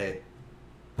I read it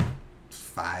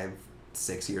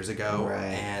 5-6 years ago, Right.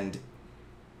 and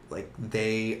like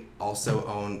they also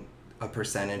own a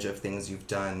percentage of things you've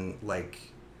done like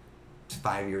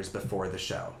 5 years before the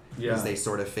show. Yeah. Because they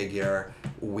sort of figure,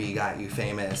 we got you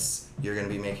famous, you're going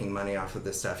to be making money off of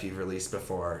the stuff you've released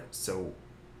before, so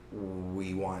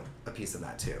we want a piece of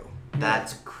that too.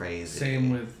 That's crazy. Same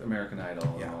with American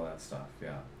Idol Yeah. and all that stuff.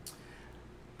 Yeah.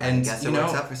 And I guess you it know,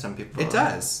 works out for some people. it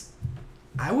does.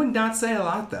 I would not say a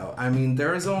lot though. I mean,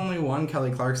 there is only one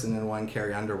Kelly Clarkson and one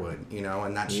Carrie Underwood, you know,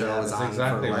 and that show Yeah, is that's on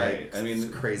exactly for like right. I mean,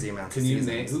 crazy amounts Can of you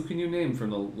seasons. name who can you name from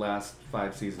the last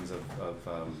 5 seasons of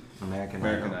American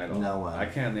Idol? No one. I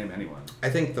can't name anyone. I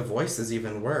think The Voice is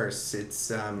even worse.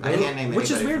 It's I can't name which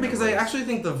is anybody weird from The because I Voice. actually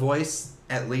think The Voice,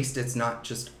 at least it's not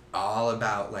just all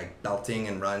about like belting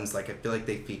and runs. Like I feel like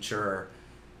they feature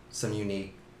some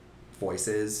unique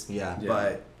voices. Yeah. Yeah.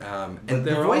 But and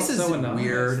they're The all Voice is so anonymous,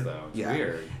 weird. though. It's yeah.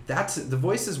 weird. That's The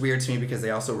Voice is weird to me because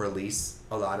they also release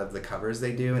a lot of the covers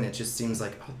they do, and it just seems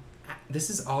like, oh, this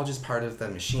is all just part of the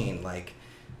machine. Like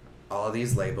all of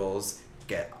these labels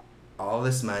get all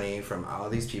this money from all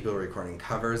of these people recording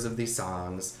covers of these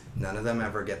songs. None of them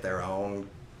ever get their own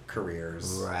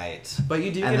careers. Right. But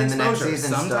you do And get then the next exposure.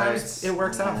 season Sometimes starts, it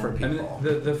works out for I mean, people.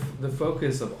 the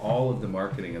focus of all of the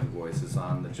marketing of The Voice is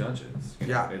on the judges. You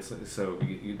know? Yeah. It's so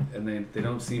and they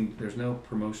don't seem there's no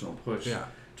promotional push Yeah.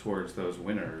 towards those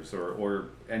winners or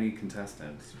any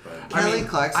contestants. But I Kelly mean,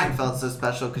 Clarkson felt so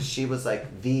special because she was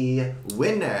like the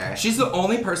winner. She's the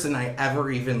only person I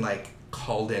ever even like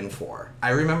called in for. I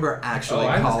remember actually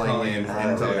I was calling calling in in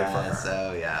and for voting it. for her.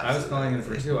 So yeah. I was calling in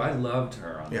for two. I loved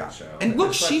her on Yeah. that show. And look,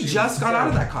 I thought she was just got so- out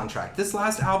of that contract. This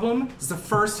last album is the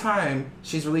first time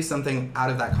she's released something out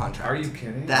of that contract. Are you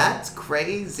kidding? That's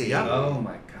crazy. Yeah. Oh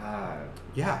my god.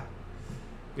 Yeah.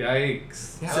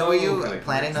 Yikes. Yeah. So were you Like,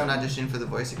 planning on amazing. auditioning for The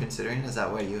Voice or considering? Is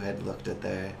that where you had looked at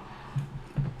their...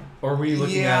 Or were you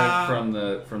looking Yeah. at it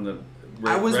from the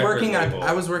I was record working at label?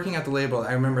 I was working at the label.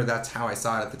 I remember that's how I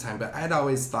saw it at the time, but I'd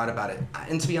always thought about it.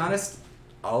 And to be honest,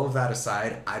 all of that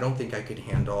aside, I don't think I could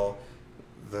handle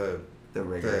the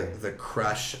rigor. the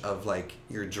crush of like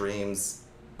your dreams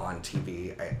on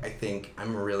TV. I think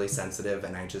I'm really sensitive,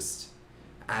 and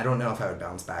I don't know if I would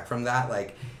bounce back from that.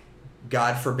 Like,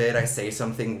 God forbid I say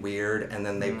something weird and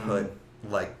then they put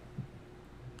like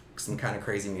some kind of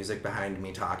crazy music behind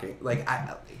me talking. Like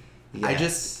I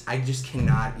Yes. just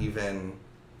cannot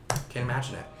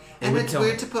imagine it. It And would it's kill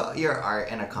weird me. to put your art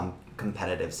in a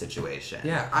competitive situation.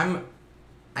 Yeah,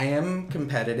 I am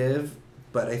competitive,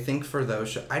 but I think for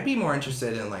those I'd be more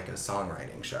interested in like a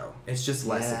songwriting show. It's just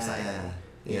less Yeah, exciting.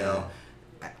 You yeah. know,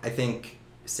 I think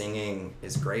singing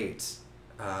is great.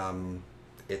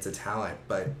 It's a talent,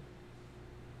 but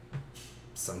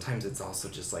sometimes it's also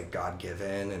just like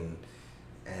God-given,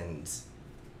 and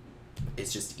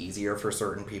it's just easier for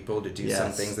certain people to do some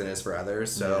Yes. things than it is for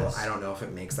others. So Yes. I don't know if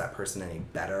it makes that person any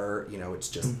better. You know, it's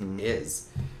just Mhm. is.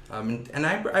 And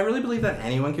I really believe that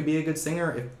anyone could be a good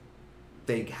singer if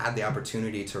they had the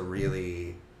opportunity to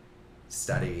really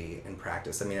study and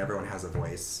practice. I mean, everyone has a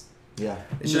voice. Yeah.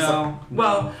 It's just No, like,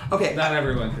 well, okay. Not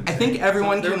everyone can I sing. think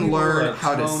everyone There are can people who learn are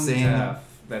how to tone sing. deaf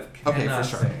that Okay, for cannot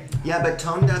sure. sing. Yeah, but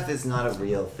tone deaf is not a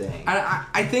real thing.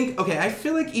 I think, okay, I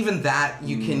feel like even that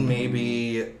you can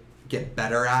maybe get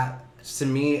better at. To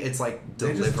me, it's like They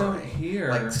delivering. just don't hear.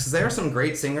 Like, 'cause there are some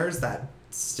great singers that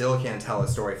still can't tell a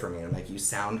story for me. I'm like, you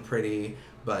sound pretty,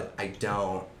 but I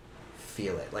don't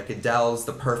feel it. Like Adele's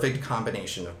the perfect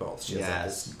combination of both. She has like,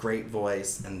 Yes. this great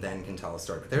voice and then can tell a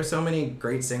story. But there's so many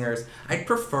great singers. I'd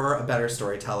prefer a better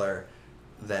storyteller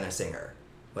than a singer.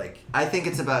 Like, I think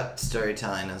it's about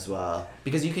storytelling as well.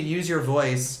 because you could use your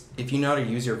voice, if you know how to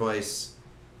use your voice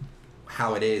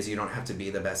how it is, you don't have to be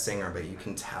the best singer, but you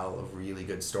can tell a really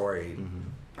good story.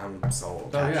 I'm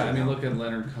sold. Oh yeah, I actually, mean now. look at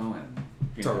Leonard Cohen.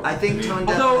 You Totally. know, I think mean, tone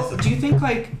deaf Although, is do you think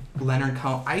like Leonard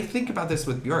Cohen? I think about this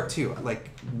with Bjork too. Like,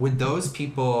 would those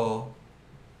people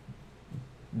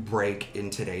break in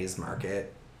today's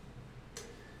market?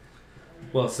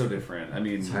 Well, it's so different. I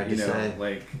mean, It's hard you to know, say.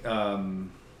 like,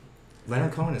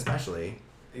 Leonard Cohen, especially.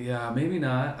 yeah, maybe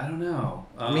not. I don't know.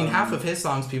 I mean, half of his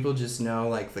songs people just know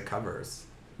like the covers,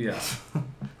 Yeah.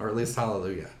 or at least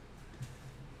Hallelujah.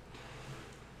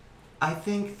 I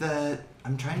think that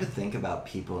I'm trying to think about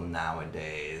people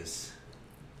nowadays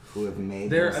who have made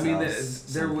There, I mean,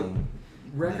 themselves there were something.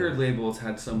 record labels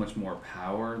had so much more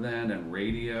power then, and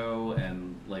radio,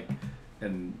 and like,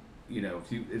 and you know,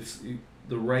 if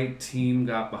the right team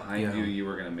got behind Yeah. you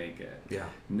were gonna make it. Yeah,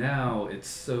 Now it's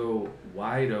so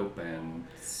wide open.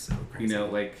 so crazy. You know,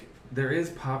 like there is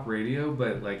pop radio,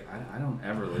 but like I don't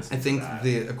ever listen. I think to that.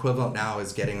 the equivalent now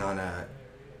is getting on a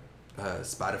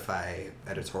Spotify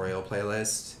editorial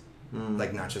playlist,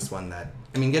 like not just one that.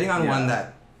 I mean, getting on one Yeah.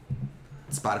 that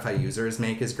Spotify users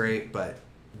make is great, but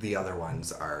the other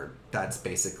ones are. That's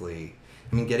basically.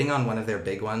 I mean, getting on one of their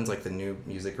big ones, like the new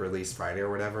music release Friday or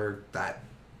whatever, that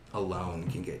alone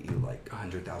can get you like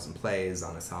 100,000 plays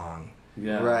on a song.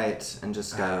 yeah. Right, and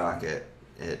just skyrocket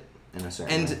it in a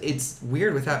certain And way. it's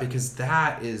weird with that because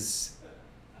that is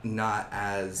not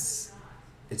as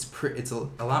it's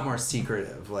a lot more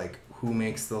secretive. Like who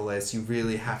makes the list, you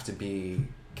really have to be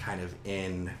kind of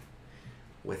in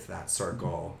with that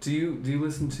circle. Do you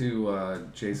listen to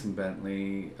Jason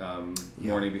Bentley? Yeah.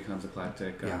 Morning Becomes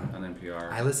Eclectic Yeah. on NPR.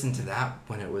 I listened to that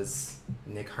when it was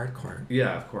Nick Hardcore.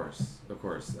 Yeah, of course.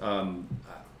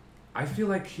 I feel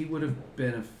like he would have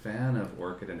been a fan of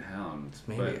Orchid and Hound.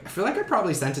 Maybe. But I feel like I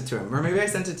probably sent it to him, or maybe I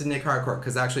sent it to Nick Hardcore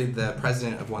because actually the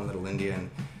president of One Little Indian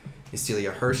is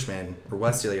Celia Hirschman, or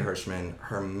was Celia Hirschman.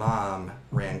 Her mom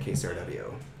ran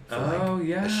KCRW. For oh like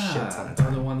yeah, a shit ton of Oh,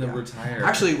 time. the one that Yeah. retired.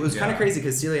 Actually, it was kind Yeah. of crazy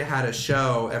because Celia had a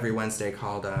show every Wednesday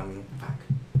called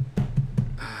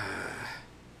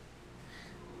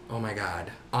oh my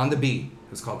god, On the Beat.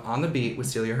 It was called On the Beat with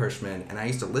Celia Hirschman, and I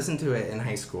used to listen to it in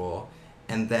high school,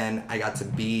 and then I got to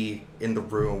be in the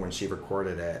room when she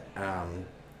recorded it.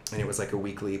 And it was like a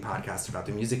weekly podcast about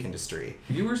the music industry.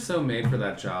 You were so made for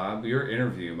that job. Your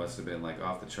interview must have been like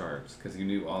off the charts because you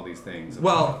knew all these things about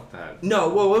Well, that. no,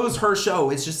 well, it was her show.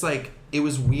 It's just like, it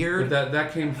was weird. But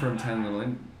that came from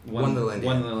One Little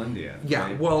Indian. Yeah,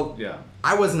 right? well, yeah.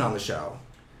 I wasn't on the show.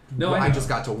 No, well, I I know. just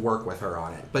got to work with her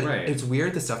on it. But Right. it's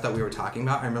weird, the stuff that we were talking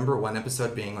about. I remember one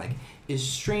episode being like, is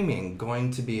streaming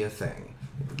going to be a thing?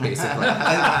 Basically. and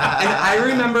I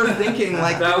remember thinking,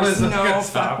 like, That there's was a no good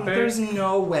fucking, topic. there's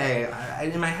no way.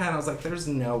 In my head, I was like, there's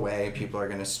no way people are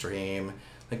going to stream.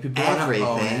 Like, people want to own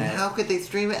Everything. it. How could they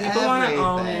stream People want to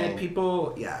own everything? it.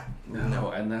 People, yeah.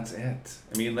 No, and that's it.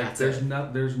 I mean, like, That's there's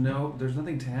it. there's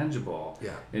nothing tangible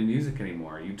Yeah. in music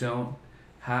anymore. You don't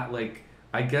have, like,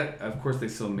 I get, of course, they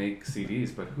still make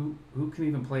CDs, but who can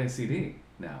even play a CD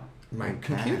now? My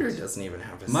computer doesn't even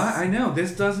have a... I know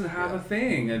this doesn't have Yeah. a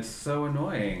thing. It's so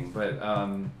annoying, but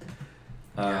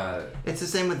It's the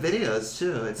same with videos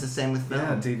too. It's the same with film.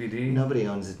 yeah, DVD. Nobody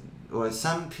owns it. Or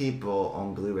some people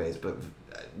own Blu-rays, but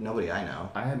nobbe I know.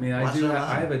 I mean, I Watch do. it I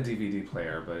online. have a DVD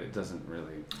player, but it doesn't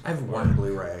really. I have one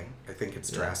Blu-ray. I think it's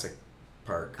Jurassic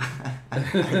Park. I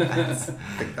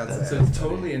think that's So it. it's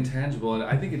totally intangible, and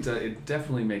I think it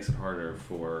definitely makes it harder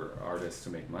for artists to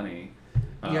make money.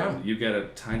 Yeah. You get a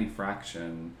tiny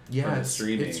fraction Yeah, from the it's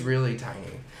streaming. really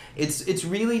tiny. It's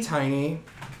really tiny.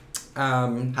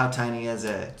 How tiny is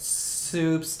it?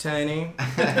 Soup's tiny.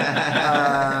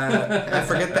 I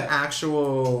forget the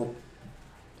actual.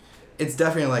 It's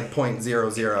definitely like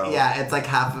 0.00. Yeah, it's like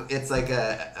it's like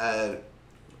a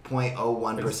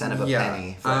 0.01% of a Yeah,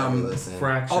 penny for every listen.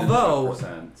 Fractions Although- of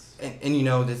percent. And you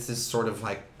know, this is sort of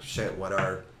like shit.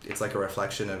 It's like a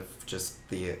reflection of just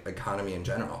the economy in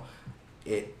general.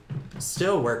 It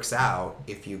still works out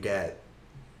if you get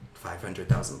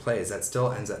 500,000 plays. That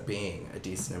still ends up being a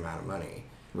decent amount of money.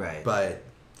 Right. But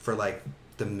for like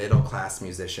the middle class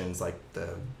musicians, like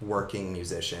the working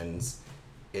musicians,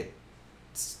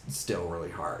 it's still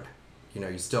really hard. You know,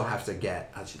 you still have to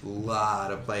get a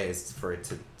lot of plays for it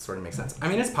to sort of make sense. I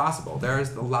mean, it's possible.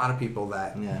 There's a lot of people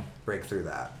that Yeah. break through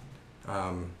that.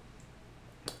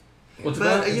 Well, it's But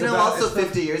about- it's you know, about- also it's about-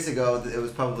 50 years ago, it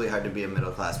was probably hard to be a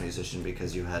middle class musician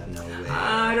because you had no way.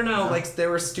 I don't know. Like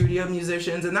there were studio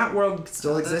musicians, and that world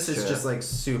still Oh, that's exists. It's true. just like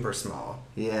super small.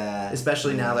 Yeah.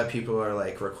 Especially now that people are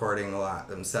like recording a lot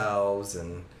themselves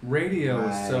and radio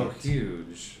is so Right.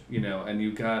 huge, you know, and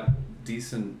you got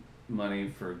decent money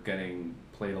for getting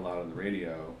played a lot on the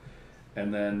radio,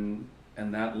 and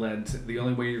that led to the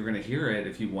only way you're going to hear it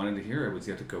if you wanted to hear it was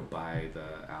you have to go buy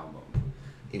the album.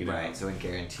 You know? Right, so it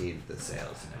guaranteed the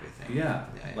sales and everything. Yeah,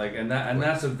 Yeah. like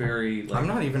that's a very like. I'm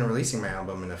not even releasing my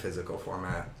album in a physical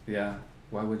format. Yeah,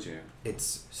 why would you?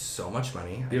 It's so much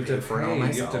money. You have I to pay for it all pay. You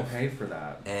myself. have to pay for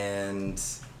that. And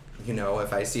you know,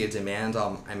 if I see a demand,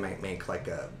 I might make like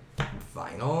a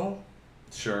vinyl,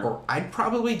 Sure. or I'd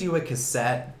probably do a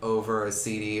cassette over a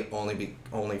CD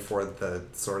only for the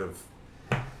sort of.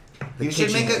 The You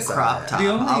should make a kitschiness of crop it. top. The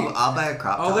only- I'll buy a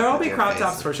crop top. Oh, there'll with be your crop face.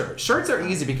 tops for sure. Shirts are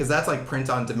easy because that's like print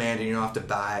on demand and you don't have to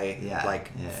buy Yeah,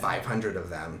 like yeah. 500 of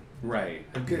them. Right.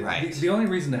 Okay, Right. The only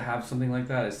reason to have something like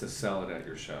that is to sell it at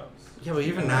your shows. Yeah, but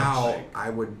even You know, now,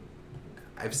 like-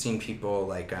 I've seen people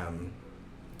like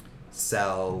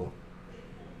sell.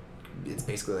 It's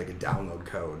basically like a download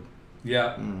code.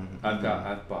 Yeah, Mm-hmm.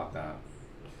 I've bought that.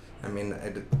 I mean,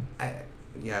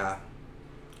 yeah,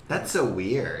 That's so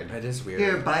weird. it is weird.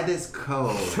 Here, buy this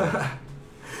code.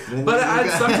 Then But you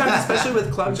got- sometimes, especially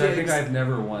with club Which I think gigs, I've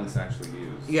never once actually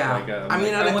used. yeah. Like, I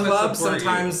mean, at a wanna club, support you.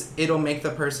 sometimes it'll make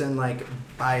the person like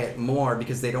buy it more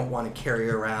because they don't want to carry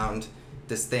around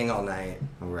this thing all night.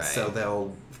 Right. So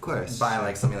they'll Of course. buy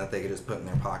like something that they could just put in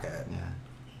their pocket. Yeah.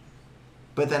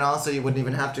 But then also you wouldn't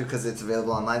even have to because it's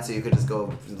available online, so you could just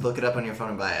go look it up on your phone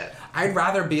and buy it. I'd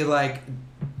rather be like,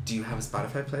 do you have a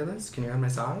Spotify playlist? Can you add my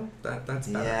song? That's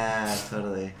better. Yeah,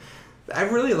 totally. I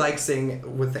really like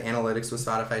seeing with the analytics with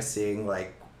Spotify, seeing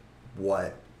like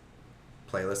what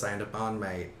playlist I end up on.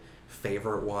 My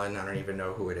favorite one, I don't even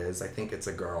know who it is. I think it's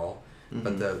a girl,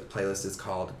 but the playlist is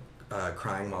called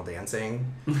Crying While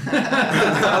Dancing. I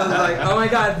was like, oh my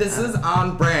god, this is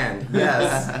on brand.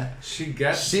 Yes. She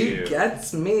gets She you.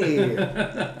 gets me.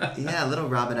 Yeah, a little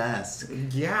Robin-esque.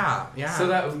 Yeah, yeah. So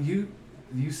that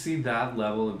you see that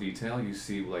level of detail. You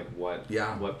see like what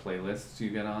Yeah. what playlists you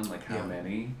get on, like how Yeah.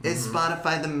 many. Is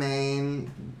Spotify the main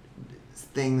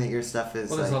thing that your stuff is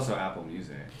Well, there's like? also Apple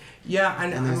Music. Yeah,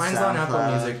 and there's mine's on Apple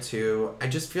SoundCloud. Music too. I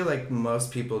just feel like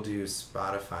most people do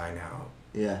Spotify now.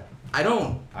 Yeah. I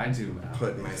don't I do Apple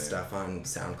put my Music. stuff on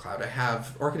SoundCloud. I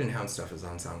have Orchid and Hound stuff is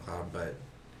on SoundCloud, but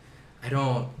I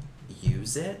don't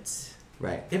use it.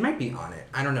 Right. It might be on it.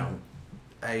 I don't know.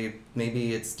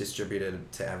 Maybe it's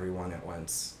distributed to everyone at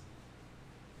once.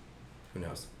 Who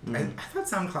knows? I thought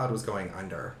SoundCloud was going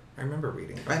under. I remember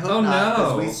reading I that. hope Oh, not,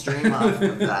 because no. we stream off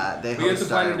of that. They We have to host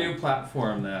find our- a new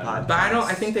platform then. Pod- But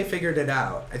I think they figured it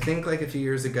out. I think like a few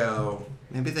years ago.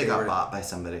 Maybe they They got were- bought by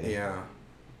somebody. Yeah.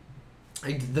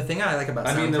 The thing I like about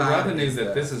SoundCloud I mean, the revenue is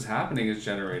that this is happening is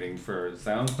generating for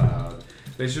SoundCloud.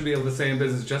 They should be able to stay in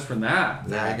business just from that.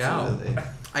 There you go. Absolutely.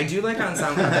 I do like on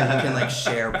SoundCloud that you can like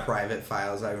share private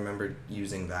files. I remember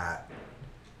using that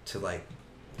to like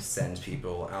send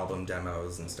people album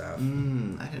demos and stuff. I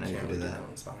didn't know you Can't could really do that.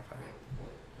 on Spotify.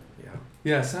 Yeah.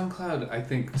 Yeah, SoundCloud, I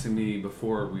think to me,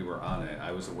 before we were on it,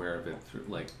 I was aware of it through,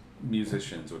 like,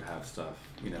 musicians would have stuff,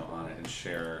 on it and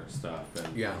share stuff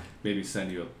and Yeah. maybe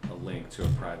send you a link to a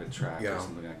private track Yeah. or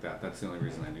something like that. That's the only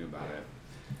reason I knew about it.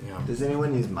 Yeah. Does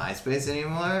anyone use MySpace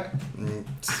anymore?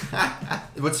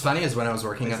 What's funny is when I was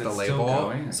working Is at it the still label,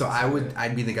 going? so I can see it.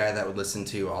 I'd be the guy that would listen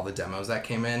to all the demos that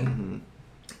came in, Mm-hmm.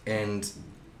 and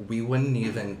we wouldn't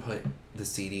even put the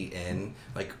CD in.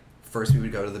 Like, first we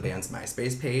would go to the band's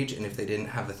MySpace page, and if they didn't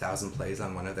have 1,000 plays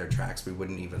on one of their tracks, we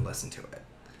wouldn't even listen to it.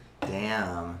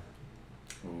 Damn.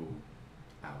 Ooh.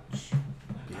 Ouch.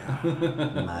 Yeah.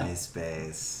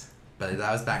 MySpace. But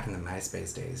that was back in the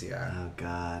MySpace days, yeah. Oh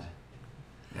God.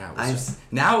 Yeah, it I've- was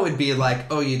now it would be like,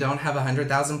 oh, you don't have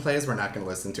 100,000 plays, we're not going to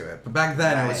listen to it. But back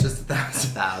then it was Right. just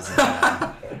 1,000. 1,000.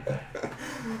 Yeah.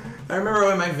 I remember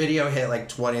when my video hit like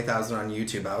 20,000 on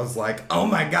YouTube, I was like, oh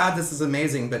my God, this is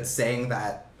amazing. But saying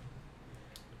that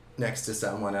next to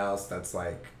someone else that's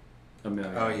like, A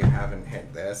million. oh, you haven't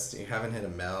hit this, you haven't hit a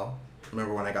mil.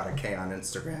 Remember when I got a K on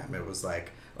Instagram, it was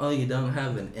like, oh, you don't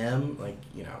have an M? Like,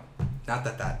 not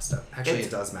that stuff. Actually, It's-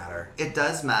 it does matter. It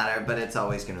does matter, but it's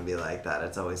always going to be like that.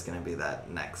 It's always going to be that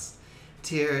next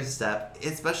tier step.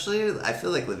 Especially, I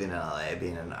feel like living in LA,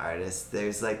 being an artist,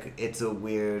 there's like, it's a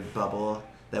weird bubble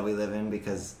that we live in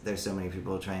because there's so many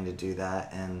people trying to do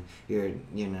that, and you're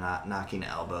not knocking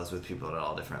elbows with people at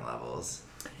all different levels.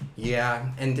 Yeah,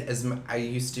 and I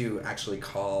used to actually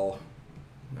call.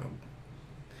 No.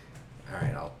 All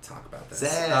right, I'll talk about this.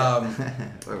 Say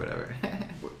it. Or whatever.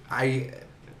 I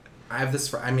have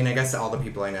this. I mean, I guess all the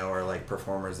people I know are like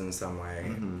performers in some way,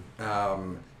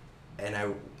 Mm-hmm.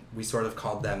 and we sort of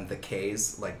called them the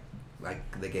K's, like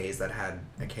the gays that had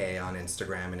a K on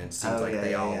Instagram, and it seemed Oh, like yeah,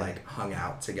 they yeah, all yeah. like hung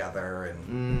out together,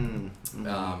 and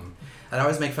Mm-hmm. I'd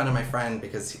always make fun of my friend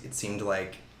because it seemed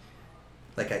like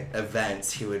at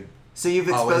events he would. So you've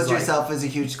Always, exposed like- yourself as a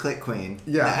huge click queen.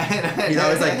 Yeah. He'd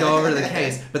always like go over to the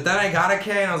K's. But then I got a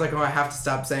K and I was like, oh, I have to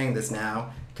stop saying this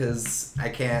now because I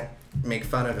can't make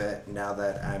fun of it now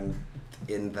that I'm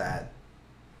in that.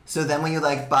 So then when you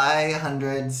like buy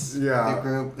hundreds, Yeah. the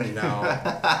group.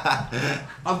 No.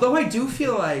 Although I do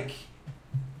feel like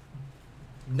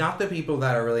not the people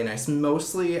that are really nice.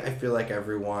 Mostly I feel like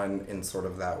everyone in sort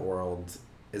of that world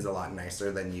is a lot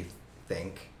nicer than you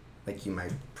think. Like you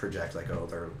might project like, oh,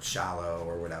 they're shallow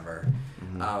or whatever.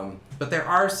 But there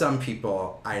are some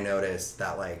people I noticed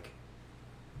that like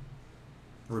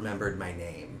remembered my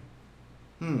name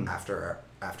after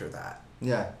that.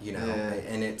 Yeah. Yeah.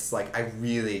 And it's like I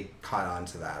really caught on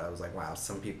to that. I was like, wow,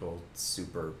 some people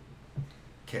super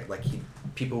like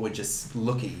people would just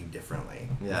look at you differently,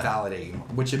 Yeah. validate you,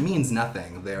 which it means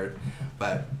nothing there,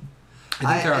 but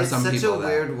I think there are it's some such people a that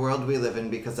weird world we live in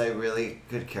because I really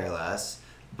could care less,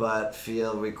 but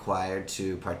feel required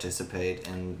to participate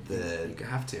in you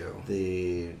have to.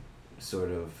 the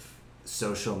sort of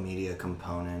social media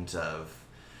component of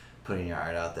putting your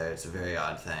art out there. It's a very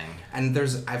odd thing. And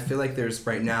I feel like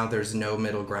right now there's no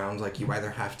middle ground. Like you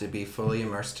either have to be fully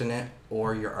immersed in it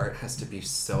or your art has to be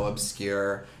so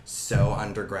obscure, so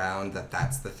underground that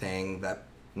that's the thing that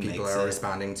people Makes are it-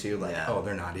 responding to. Like, yeah. oh,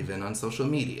 they're not even on social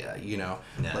media, Yeah.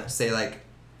 Like say like,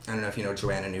 I don't know if you know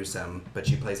Joanna Newsom, but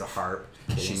she plays a harp.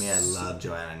 Kidding me? I love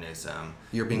Joanna Newsom.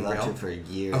 You're being Loved real? her for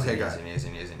years Okay, and years good. and years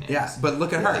and years and years. Yeah, but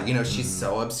look at her. Yeah. She's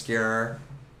so obscure.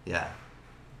 Yeah.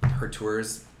 Her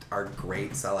tours are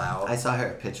great, sell out. I saw her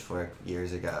at Pitchfork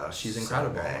years ago. She's So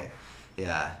incredible. great.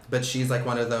 Yeah. But she's like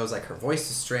one of those, like her voice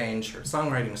is strange, her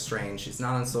songwriting is strange. She's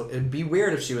not on it'd be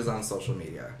weird if she was on social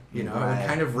media. It Right. would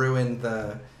kind of ruin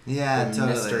the Yeah, the totally.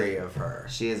 mystery of her.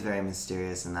 She is very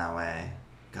mysterious in that way.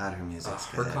 God, her music's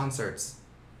Her good. concerts.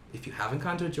 If you haven't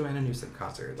gone to a Joanna Newsom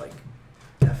concert, like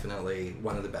definitely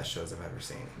one of the best shows I've ever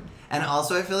seen. And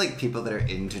also, I feel like people that are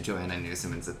into Joanna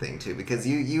Newsom is a thing too, because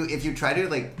you if you try to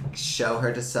like show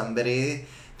her to somebody,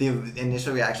 the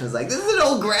initial reaction is like, "This is an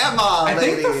old grandma." I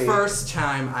think lady." the first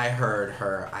time I heard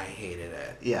her, I hated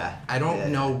it. Yeah. I don't Yeah.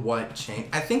 know what changed.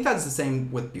 I think that's the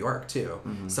same with Bjork too.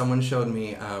 Mm-hmm. Someone showed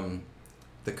me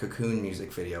the Cocoon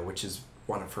music video, which is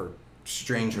one of her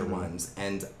stranger Mm-hmm. ones,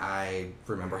 and I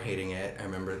remember hating it. I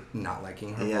remember not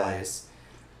liking her Yeah. voice.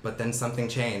 But then something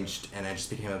changed, and I just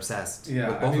became obsessed Yeah,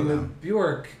 with both I mean, of them. with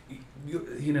Bjork,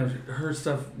 her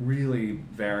stuff really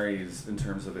varies in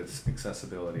terms of its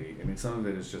accessibility. I mean, some of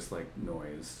it is just like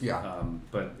noise. Yeah.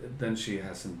 But then she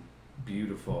has some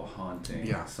beautiful, haunting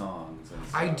Yeah. songs. And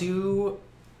I stuff. do.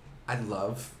 I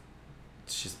love.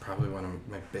 She's probably one of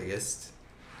my biggest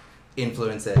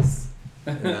influences.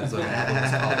 And that's what my album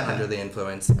is called, Under the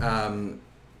Influence.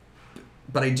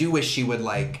 But I do wish she would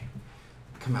like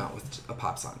come out with a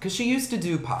pop song because she used to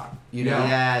do pop, you know.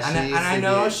 Yeah, and she used I to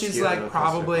know be she's obscure like little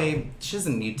probably she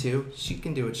doesn't need to. She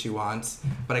can do what she wants.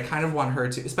 But I kind of want her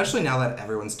to, especially now that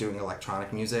everyone's doing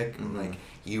electronic music. Mm-hmm. Like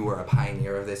you were a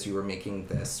pioneer of this. You were making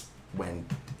this when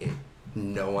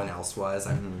no one else was.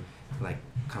 I'm like,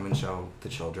 come and show the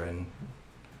children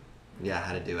Yeah,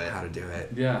 how to do it. how to do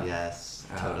it. Yeah. Yes,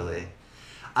 Um, totally.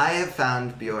 I have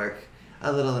found Bjork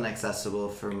a little inaccessible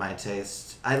for my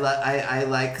taste. I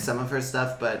like some of her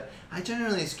stuff, but I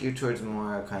generally skew towards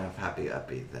more kind of happy,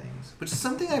 upbeat things, which is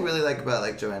something I really like about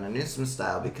like Joanna Newsom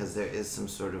style because there is some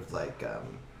sort of like I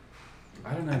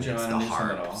don't know I mean, it's Joanna the Newsom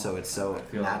harp, at all. so it's so I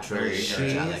feel naturally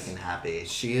very angelic and happy.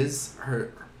 She has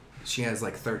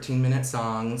like 13-minute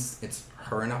songs. It's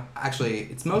her and actually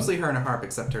it's mostly her and a harp,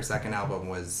 except her second album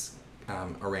was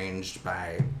arranged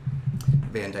by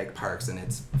Van Dyke Parks, and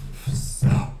it's so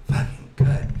fucking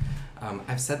good.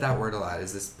 I've said that word a lot.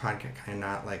 Is this podcast kind of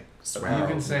not like swear? You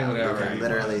can say You whatever. can you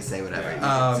literally want. say whatever.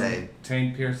 Yeah. You can say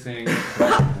Taint piercing.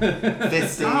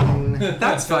 fisting.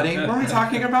 That's funny. Were we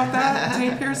talking about that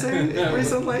taint piercing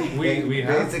recently? we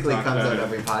have basically talked comes about up it.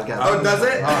 every podcast. Oh, does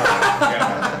it?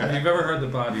 Yeah. If you've ever heard the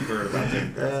pod, you've heard about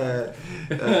taint piercing.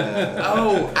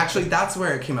 Oh, actually, that's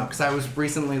where it came up because I was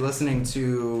recently listening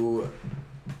to.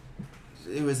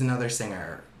 It was another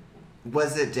singer.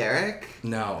 Was it Derek?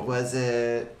 No, Was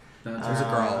it No, it was a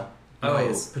girl. Oh,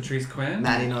 Noise. Patrice Quinn?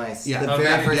 Maddie Noise? Yeah. The Oh, very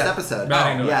Maddie- first yeah. episode.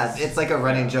 Maddie Noise. Yeah, it's like a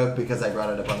running joke because I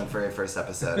brought it up on the very first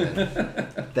episode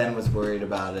and then was worried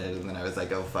about it and then I was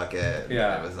like, oh fuck it.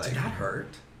 Yeah. And I was like, Did that hurt?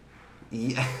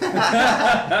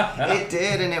 yeah. It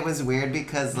did, and it was weird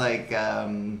because like Is there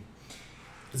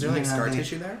like you know, scar they-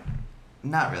 tissue there?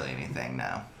 not really anything,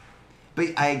 no.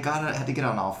 But I had to get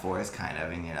on all fours kind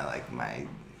of, and you know, like my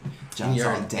jump's your-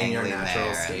 all in dangling your natural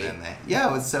there, state. and then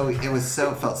yeah,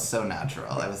 it felt so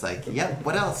natural. I was like, yep.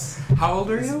 What else? How old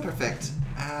are This is you? perfect.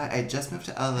 I just moved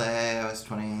to LA. I was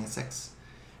 26.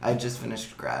 I just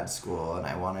finished grad school, and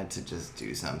I wanted to just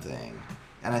do something.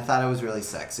 And I thought it was really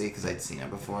sexy because I'd seen it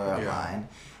before online,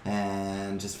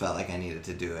 and just felt like I needed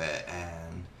to do it,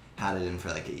 and had it in for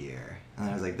like a year. And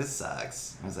I was like, this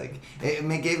sucks. I was like,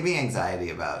 it gave me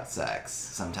anxiety about sex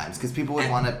sometimes because people would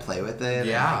want to play with it and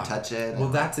like, touch it. Well,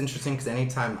 and, that's interesting because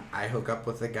anytime I hook up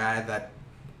with a guy that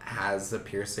has a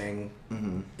piercing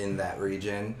in that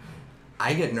region,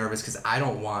 I get nervous because I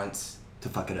don't want to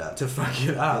fuck it up. to fuck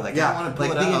it up. You're like, yeah, I wanna pull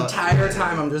like it the out. entire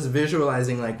time I'm just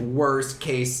visualizing like worst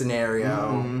case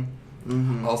scenario.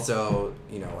 Mm-hmm. Also,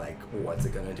 you know, like what's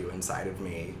it gonna do inside of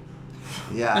me?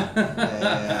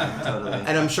 Yeah, totally.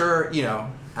 And I'm sure, you know,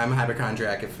 I'm a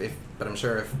hypochondriac. But I'm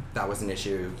sure if that was an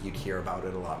issue, you'd hear about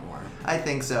it a lot more. I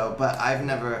think so, but I've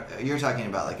never. You're talking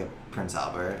about like a Prince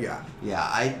Albert. Yeah.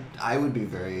 Yeah, I would be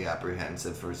very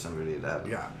apprehensive for somebody to.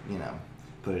 Yeah. You know,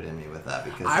 put it in me with that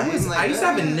because I I'm like, used to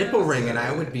have a "Eh, nipple ring, and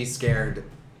I would be scared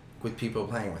with people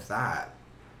playing with that.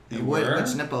 You Would were?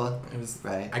 which nipple? It was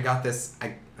Right. I got this.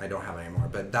 I don't have it anymore,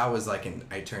 but that was like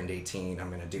I turned 18.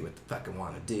 I'm gonna do what the fuck I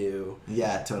want to do.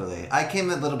 Yeah, totally. I came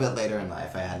a little bit later in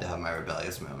life. I had to have my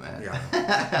rebellious moment.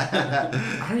 Yeah.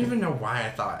 I don't even know why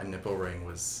I thought a nipple ring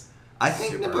was. I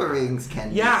think super- nipple rings can.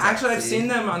 be Yeah, actually, I've sexy. seen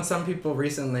them on some people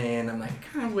recently, and I'm like,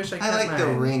 I kind of wish I could. I like the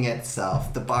ring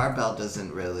itself. The barbell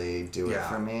doesn't really do it Yeah.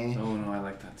 for me. Oh no, I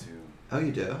like that too. Oh,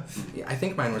 you do? Yeah, I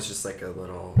think mine was just like a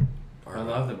little. I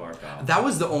love the barbell. That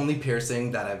was the only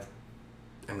piercing that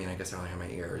I mean, I guess I only have my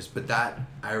ears, but that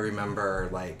I remember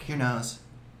like. Your nose.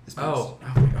 Is Oh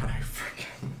my god, I forget.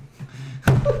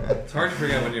 It's hard to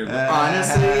forget when you're.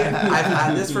 Honestly, I've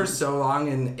had this for so long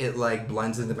and it like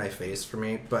blends into my face for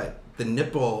me. But the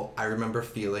nipple, I remember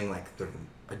feeling like the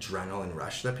adrenaline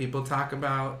rush that people talk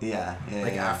about. Yeah.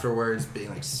 Like yeah. afterwards, being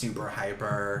like super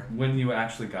hyper. When you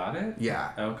actually got it?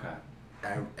 Yeah,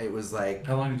 Okay. it was like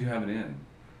How long did you have it in?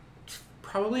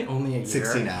 probably only a year.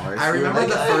 16 hours. I You were remember like,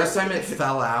 the "Ah." first time it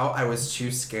fell out, I was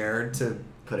too scared to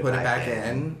Put put it it back back in.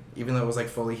 in, even though it was like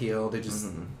fully healed. It just,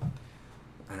 Mhm.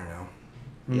 I don't know.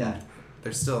 Yeah.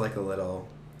 There's still like a little,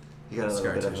 You got a little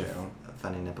Scar bit of tissue. a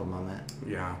funny nipple moment.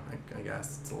 yeah, I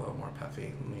guess it's a little more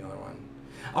puffy than the other one.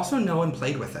 Also, no one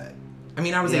played with it. I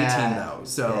mean, I was 18 though,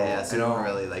 so yeah, so I you don't don't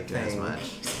really like doing as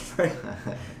think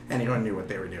much. anyone knew what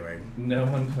they were doing. No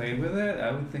one played with it?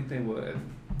 I would think they would.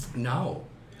 No,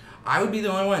 I would be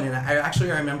the only one, and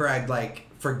I remember I'd like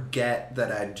forget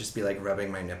that I'd just be like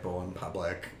rubbing my nipple in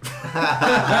public.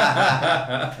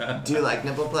 Do you like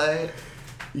nipple play?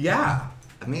 Yeah,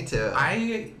 Me too.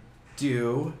 I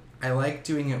do. I like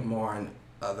doing it more on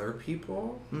other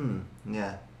people.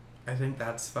 Yeah. I think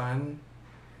that's fun.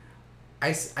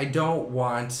 I don't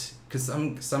want, because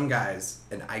some guys,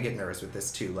 and I get nervous with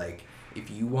this too, like,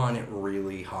 if you want it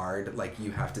really hard, like,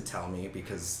 you have to tell me,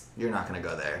 because... You're not going to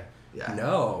go there. Yeah.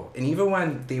 No. And even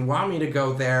when they want me to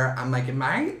go there, I'm like,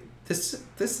 this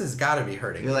has got to be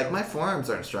hurting. You're like, my forearms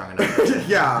aren't strong enough.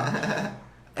 Yeah.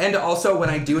 And also, when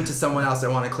I do it to someone else, I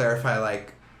want to clarify,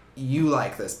 like, you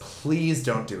like this. Please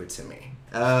don't do it to me.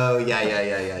 Oh,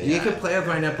 yeah. You can play with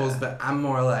my nipples, but I'm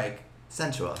more like...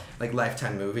 Sensual. Like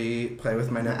Lifetime movie, play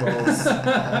with my nipples.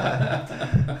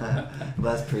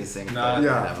 Less precinct. Not,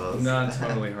 nipples. not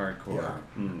totally hardcore. Yeah.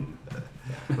 Mm.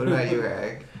 What about you,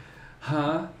 Eric?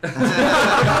 Huh?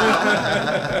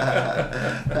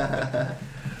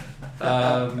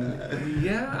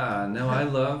 Yeah, no, I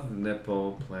love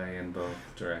nipple play in both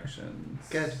directions.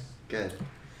 Good.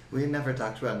 We never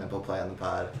talked about nipple play on the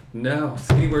pod. No,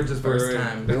 see, we're just First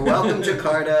time. You're welcome,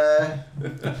 Jakarta.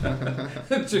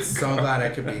 So glad I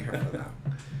could be here for that.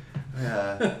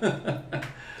 Yeah.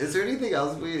 Is there anything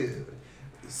else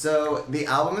So, the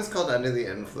album is called Under the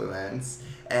Influence,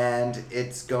 and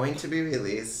it's going to be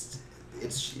released...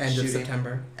 It's End of shooting-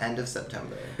 September. End of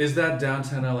September. Is that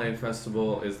Downtown LA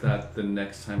Festival, is that the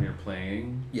next time you're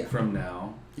playing? Yeah. From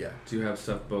now? Yeah. Do you have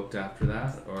stuff booked after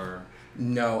that, or...?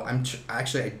 No,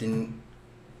 actually, I didn't...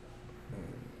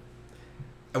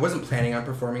 I wasn't planning on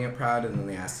performing at Proud, and then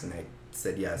they asked and I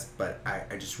said yes, but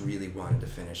I just really wanted to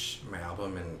finish my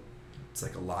album, and it's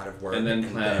like a lot of work. And then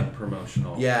plan a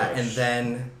promotional Yeah, push. and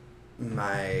then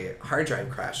my hard drive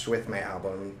crashed with my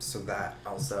album, so that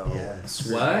also Yeah.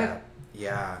 screwed What? me up.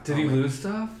 Yeah. Did he lose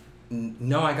stuff?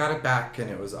 No, I got it back, and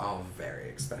it was all very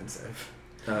expensive.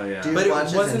 Oh, yeah. Do you But it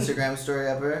watch wasn't- his Instagram story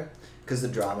ever? Because the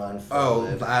drama Oh,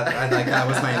 unfolded. I like that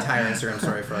was my entire Instagram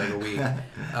story for like a week. And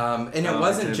it Oh, I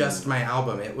wasn't didn't. just my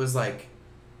album. It was like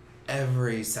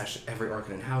every session, every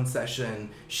Orchid and Hound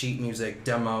session, sheet music,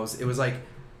 demos. It was like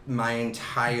my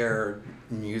entire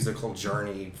musical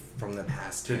journey from the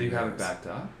past 10 Did you have it years. backed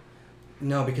up?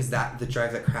 No, because the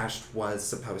drive that crashed was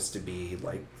supposed to be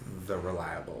like the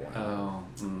reliable one.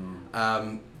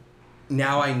 Oh.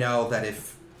 Now I know that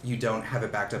if you don't have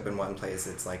it backed up in one place,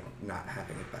 it's like not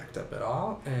having it backed up at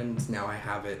all. And now I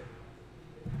have it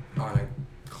on a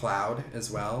cloud as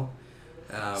well.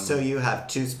 So you have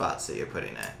 2 spots that you're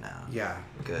putting it now. Yeah.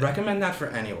 Good. Recommend that for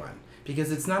anyone.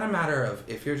 Because it's not a matter of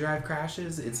if your drive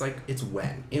crashes, it's like, it's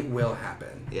when. It will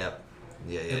happen. Yep.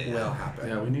 Yeah. It will happen.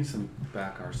 Yeah, we need some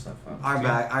back our stuff up.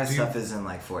 Our do stuff is in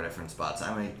like 4 different spots.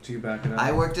 I mean, Do you back it up?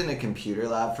 I worked in a computer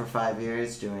lab for 5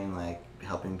 years doing like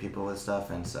helping people with stuff,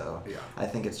 and so Yeah. I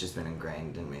think it's just been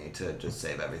ingrained in me to just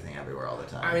save everything everywhere all the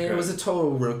time. I mean, it Good. was a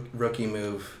total rookie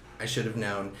move. I should have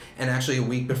known. And actually, a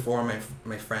week before,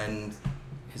 my friend,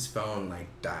 his phone like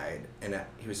died, and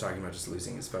he was talking about just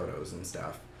losing his photos and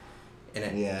stuff. And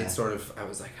it sort of, I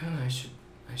was like, oh, I should.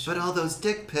 But all those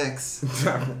dick pics.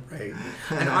 Right.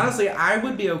 And honestly, I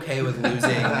would be okay with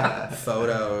losing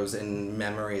photos and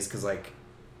memories, because like,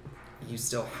 you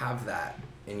still have that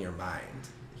in your mind.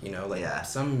 You know, like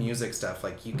some music stuff,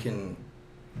 like you can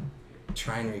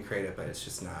try and recreate it, but it's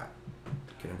just not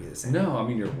gonna be the same. No, I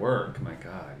mean your work. My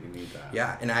God, you need that.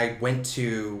 Yeah, and I went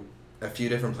to a few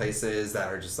different places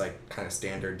that are just like kind of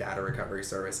standard data recovery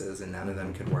services, and none of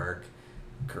them could work,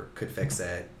 could fix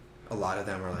it. A lot of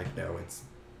them are like, no,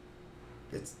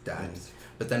 it's done.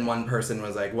 But then one person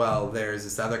was like, well, there's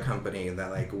this other company that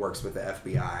like works with the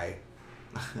FBI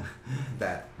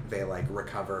that they like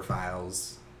recover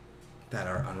files that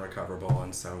are unrecoverable,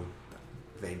 and so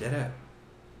they did it.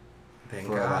 Thank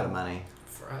For God. a lot of money.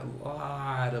 For a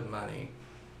lot of money.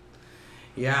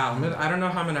 Yeah, I don't know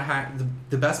how I'm gonna hire.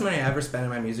 The best money I ever spent in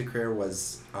my music career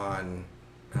was on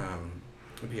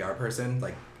a PR person.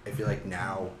 Like, I feel like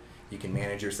now you can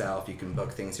manage yourself, you can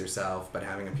book things yourself, but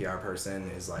having a PR person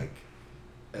is like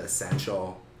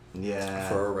essential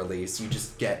for a release. You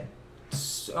just get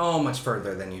so much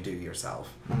further than you do yourself.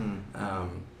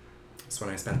 So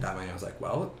when I spent that money, I was like,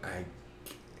 well,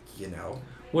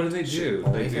 What do they do?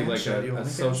 They do OnlyFans? like Should I do a OnlyFans?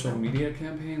 social media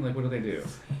campaign? Like, what do they do?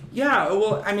 Yeah,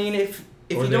 well, I mean, if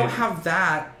Or you they- don't have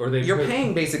that, or they you're put-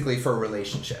 paying basically for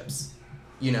relationships.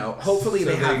 You know, hopefully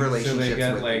they have relationships So they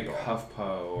get with like people.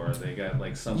 HuffPo, or they get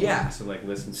like someone Yeah. to like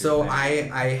listen to. So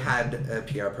things. I had a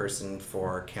PR person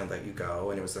for Can't Let You Go,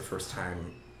 and it was the first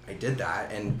time I did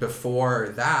that. And before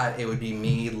that, it would be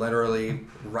me literally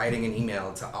writing an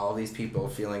email to all these people,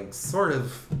 feeling sort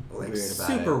of like Weird about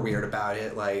super it. weird about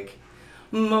it. Like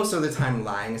most of the time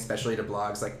lying, especially to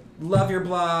blogs. Like, love your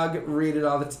blog, read it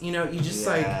all. You just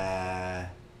like.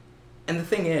 And the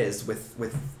thing is with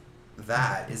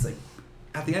that is like,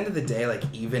 at the end of the day, like,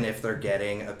 even if they're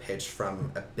getting a pitch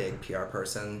from a big PR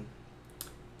person,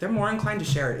 they're more inclined to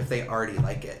share it if they already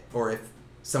like it, or if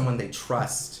someone they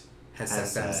trust has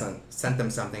sent them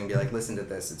something and be like, listen to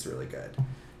this, it's really good.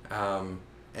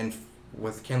 And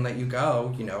with Can't Let You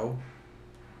Go, you know,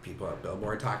 people at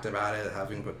Billboard talked about it,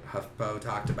 HuffPo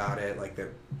talked about it, like,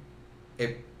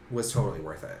 it was totally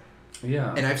worth it.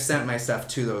 Yeah. And I've sent my stuff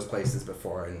to those places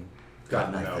before and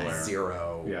gotten like nowhere.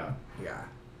 0. Yeah. Yeah.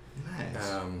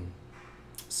 Nice.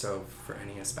 So for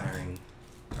any aspiring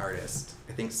artist,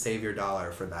 I think save your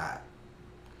dollar for that.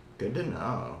 Good to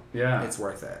know. Yeah. It's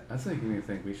worth it. That's making me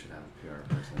think we should have a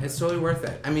PR person. It's totally worth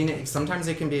it. I mean, sometimes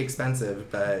it can be expensive,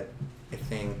 but I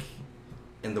think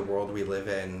in the world we live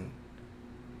in,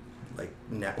 like,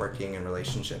 networking and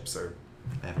relationships are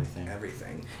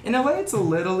everything. In LA, it's a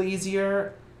little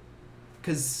easier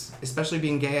because, especially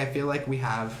being gay, I feel like we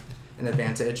have an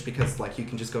advantage because, like, you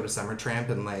can just go to Summer Tramp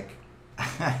and, like,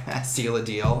 seal a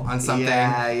deal on something.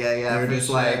 Yeah. You're for just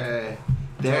sure. like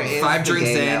there is 5 the drinks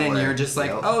gay in, and network. you're just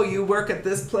like, Yep. oh, you work at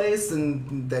this place,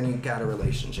 and then you got a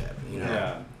relationship, you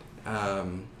know? Yeah.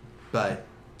 But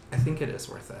I think it is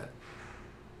worth it.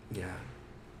 Yeah.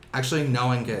 Actually, no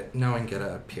one get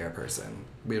a PR person.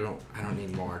 I don't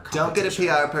need more Don't get a competition.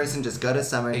 PR person. Just go to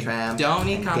Summer Hey, Tramp. don't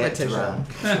need and get competition. drunk.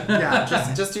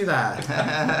 Yeah, just do that.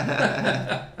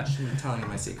 I'm telling you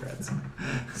my secrets.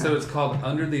 So it's called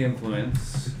Under the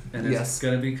Influence, and it's Yes.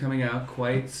 going to be coming out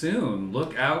quite soon.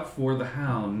 Look out for the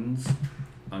hounds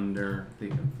under the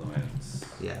influence.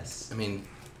 Yes. I mean,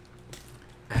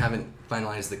 I haven't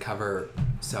finalized the cover,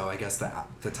 so I guess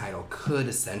the title could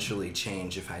essentially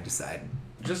change if I decide.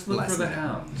 Just look Less for the than that.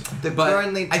 hounds. The But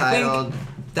currently I titled.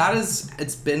 think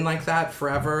it's been like that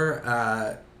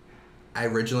forever. I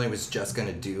originally was just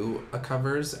gonna do a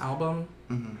covers album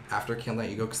after Can't Let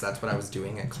You Go because that's what I was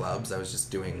doing at clubs. I was just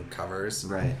doing covers.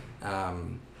 Right.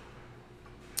 The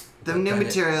The new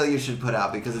material you should put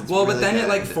out because it's well, really but then good. it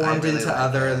like I formed really into like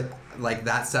other it. like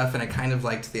that stuff, and I kind of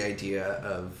liked the idea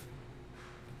of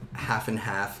half and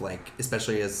half, like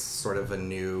especially as sort of a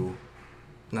new,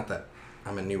 not that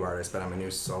I'm a new artist, but I'm a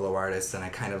new solo artist, and I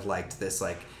kind of liked this,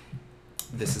 like,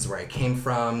 this is where I came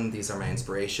from, these are my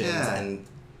inspirations, Yeah. and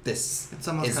this It's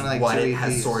almost is kinda like what two it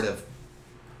has EPs. sort of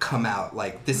come out,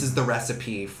 like, this is the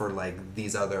recipe for, like,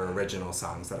 these other original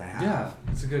songs that I have. Yeah,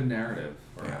 it's a good narrative.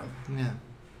 Yeah. Yeah.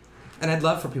 And I'd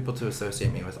love for people to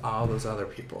associate me with all those other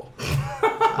people.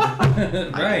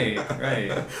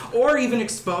 right. Or even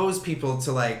expose people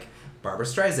to, like, Barbra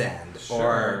Streisand Sure.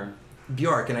 or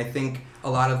Bjork, and I think a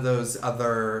lot of those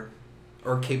other,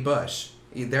 or Kate Bush.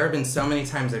 There have been so many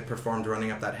times I've performed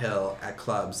Running Up That Hill at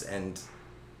clubs, and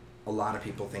a lot of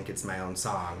people think it's my own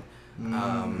song.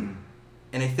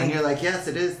 And I think And you're like, yes,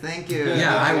 it is. Thank you.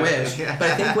 yeah, I wish. But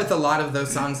I think with a lot of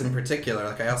those songs in particular,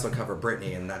 like I also cover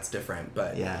Britney, and that's different.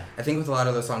 But Yeah. I think with a lot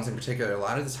of those songs in particular, a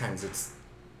lot of the times it's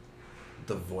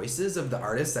the voices of the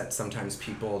artists that sometimes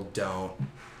people don't,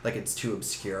 like, it's too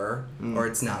obscure, or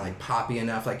it's not, like, poppy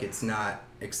enough, like it's not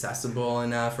accessible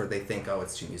enough, or they think, oh,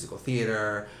 it's too musical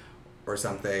theater or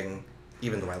something,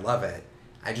 even though I love it.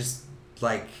 I just,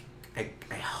 like,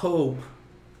 I hope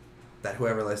that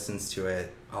whoever listens to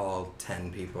it, all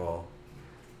 10 people,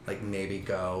 like, maybe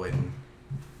go and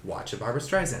watch a Barbra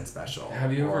Streisand special.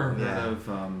 Have you ever heard Yeah.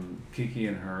 of Kiki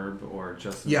and Herb or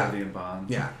Justin Yeah. Brody and Bond?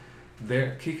 Yeah.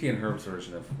 Their Kiki and Herb's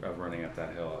version of Running Up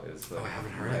That Hill is I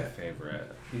haven't heard my it.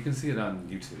 favorite. You can see it on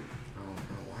YouTube.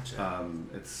 I'll watch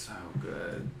it. It's so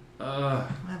good. I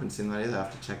haven't seen that either. I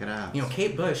have to check it out. You know,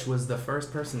 Kate Bush was the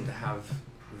first person to have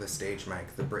the stage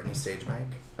mic, the Britney stage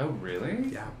mic. Oh, really?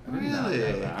 Yeah. I did not know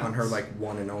Really? that. On her, like,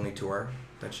 one and only tour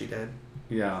that she did.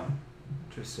 Yeah.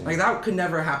 Interesting. Like, that could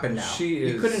never happen now. She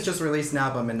You is couldn't just release an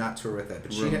album and not tour with it,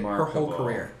 but she had her whole remarkable.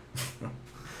 career.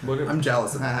 What a I'm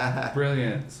jealous of that.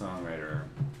 brilliant songwriter.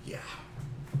 Yeah.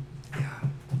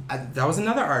 Yeah. That was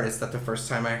another artist that the first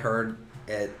time I heard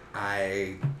it,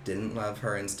 I didn't love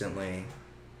her instantly.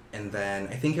 And then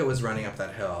I think it was Running Up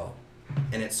That Hill.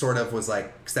 And it sort of was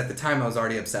like, because at the time I was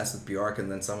already obsessed with Bjork,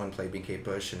 and then someone played me Kate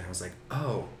Bush, and I was like,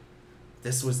 oh,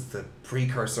 this was the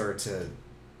precursor to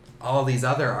all these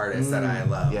other artists that I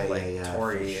love, Yeah, like yeah, yeah,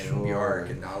 Tori for and sure. Bjork,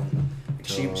 and all.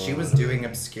 She was doing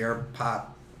obscure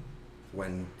pop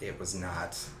when it was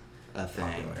not A thing.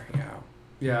 popular. Yeah.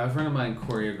 Yeah, a friend of mine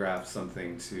choreographed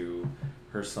something to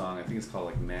her song. I think it's called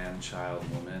like Man, Child,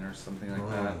 Woman or something like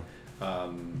that.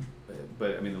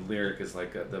 But I mean, the lyric is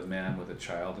like the man with a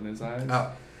child in his eyes.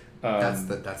 Oh, Um,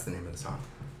 that's the name of the song.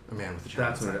 A Man with a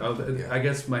Child. That's what it. Oh, I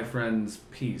guess my friend's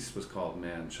piece was called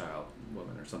 "Man, Child,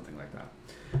 Woman" or something like that.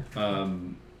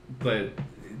 But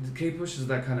Kate Bush is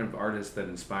that kind of artist that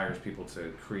inspires people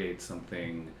to create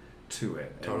something to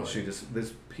it. And Totally. she just,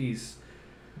 this piece,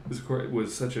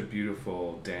 was such a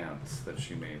beautiful dance that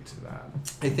she made to that.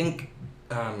 I think,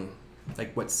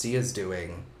 like what Sia's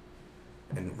doing,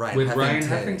 and Ryan With Heffington Ryan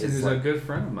Heffington, is who's like, a good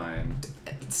friend of mine.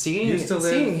 seeing used to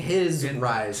live his in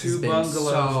rise 2 has been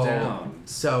bungalows down.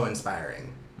 so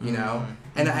inspiring, you know.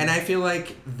 Mhm. And I feel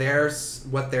like there's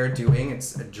what they're doing.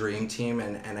 It's a dream team,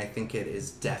 and I think it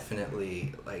is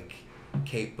definitely like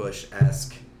Kate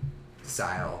Bush-esque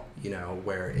style, you know,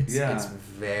 where it's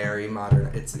very modern.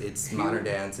 It's modern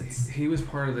dance. It's He was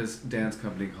part of this dance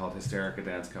company called Hysterica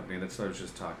Dance Company. That's what I was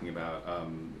just talking about.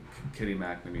 Kitty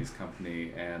McNamee's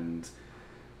company, and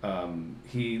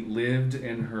he lived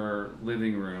in her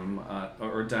living room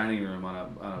or dining room on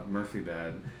a Murphy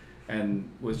bed, and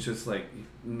was just like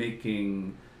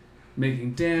making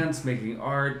dance, making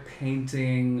art,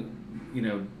 painting, you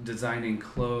know, designing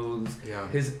clothes. Yeah.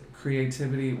 His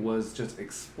creativity was just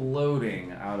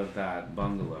exploding out of that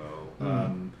bungalow.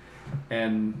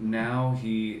 And now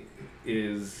he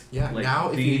is like now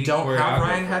if the you don't have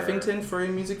Ryan choreographer. Heffington for a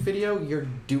music video, you're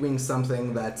doing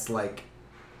something that's like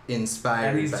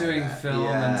inspired. And he's by doing that. film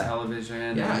Yeah. and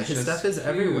television. Yeah, and it's his just stuff is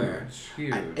everywhere.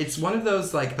 Huge. It's one of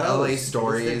those like Pose. LA He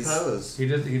stories. did Pose. He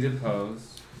did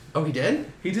Pose. Oh, he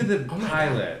did? He did the Oh my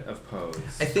pilot of Pose.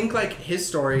 I think like his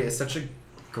story is such a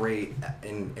great,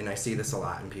 and I see this a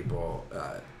lot in people.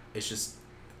 It's just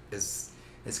as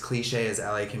cliche as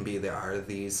LA can be. There are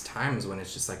these times when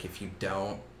it's just like if you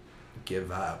don't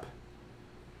give up,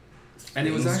 And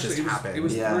it was things actually just happen. it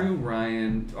was Yeah. through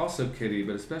Ryan, also Kitty,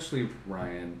 but especially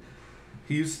Ryan.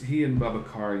 He and Bubba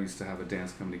Carr used to have a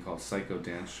dance company called Psycho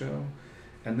Dance Show,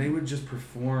 and they would just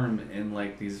perform in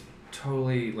like these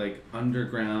totally like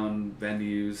underground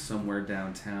venues somewhere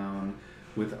downtown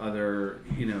with other,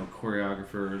 you know,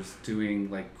 choreographers doing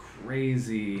like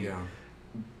crazy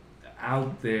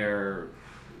out there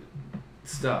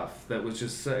stuff that was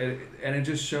just so, and it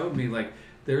just showed me like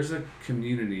there's a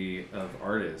community of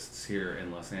artists here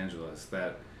in Los Angeles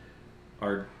that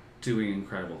are doing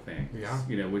incredible things. Yeah.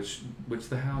 You know, which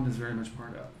the Hound is very much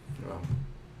part of. Well,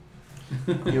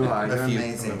 You are. You're a few,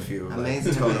 amazing. A few like,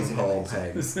 Amazing. totem amazing, pole amazing.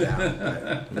 pegs down.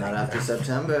 but- Not after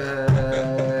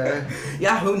September.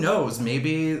 Yeah, who knows?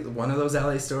 Maybe one of those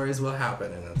LA stories will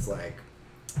happen, and it's like,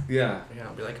 Yeah.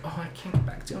 I'll be like, oh, I can't get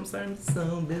back to you. I'm sorry, I'm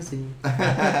so busy.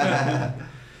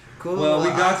 Cool. Well, we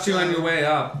got you on awesome. your way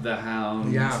up, the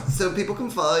Hound. Yeah. So people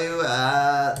can follow you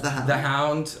at the Hound. The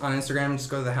Hound on Instagram. Just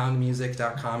go to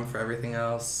thehoundmusic.com for everything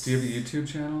else. Do you have a YouTube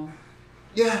channel?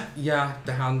 Yeah. Yeah,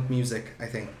 The Hound Music, I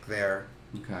think, there.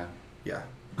 Okay. Yeah.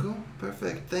 Cool.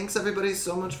 Perfect. Thanks everybody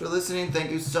so much for listening.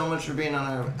 Thank you so much for being on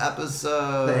our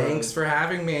episode. Thanks for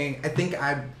having me. I think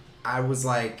I was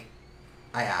like,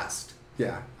 I asked.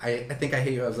 Yeah. I think I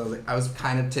hate you. I was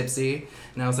kind of tipsy,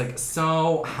 and I was like,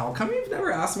 so how come you've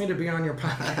never asked me to be on your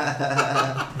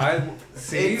podcast?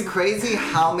 It's crazy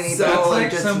how many So, people like are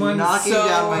just someone- knocking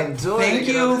down my door. Thank to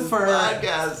get on you this for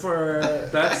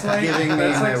podcast. That's like giving me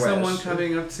that's my like someone wish.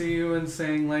 coming up to you and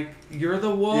saying like, "You're the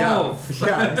wolf."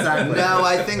 Yeah, exactly. No,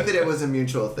 I think that it was a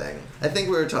mutual thing. I think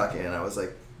we were talking, and I was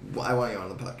like, well, "I want you on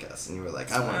the podcast," and you were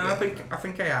like, "I want to." I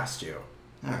think I asked you.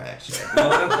 All right, sure.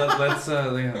 Well, let's yeah.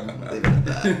 Leave it at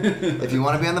that. If you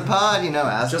want to be on the pod, you know,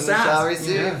 ask Just and you shall ask,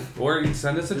 receive. Yeah. Or you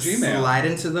send us a Gmail. Slide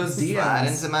into those DMs. Slide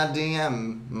into my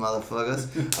DM,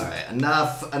 motherfuckers. All right,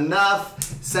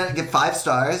 enough. Get 5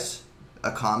 stars, a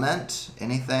comment,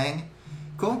 anything.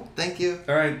 Cool. Thank you.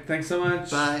 All right. Thanks so much.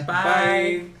 Bye. Bye.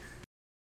 Bye.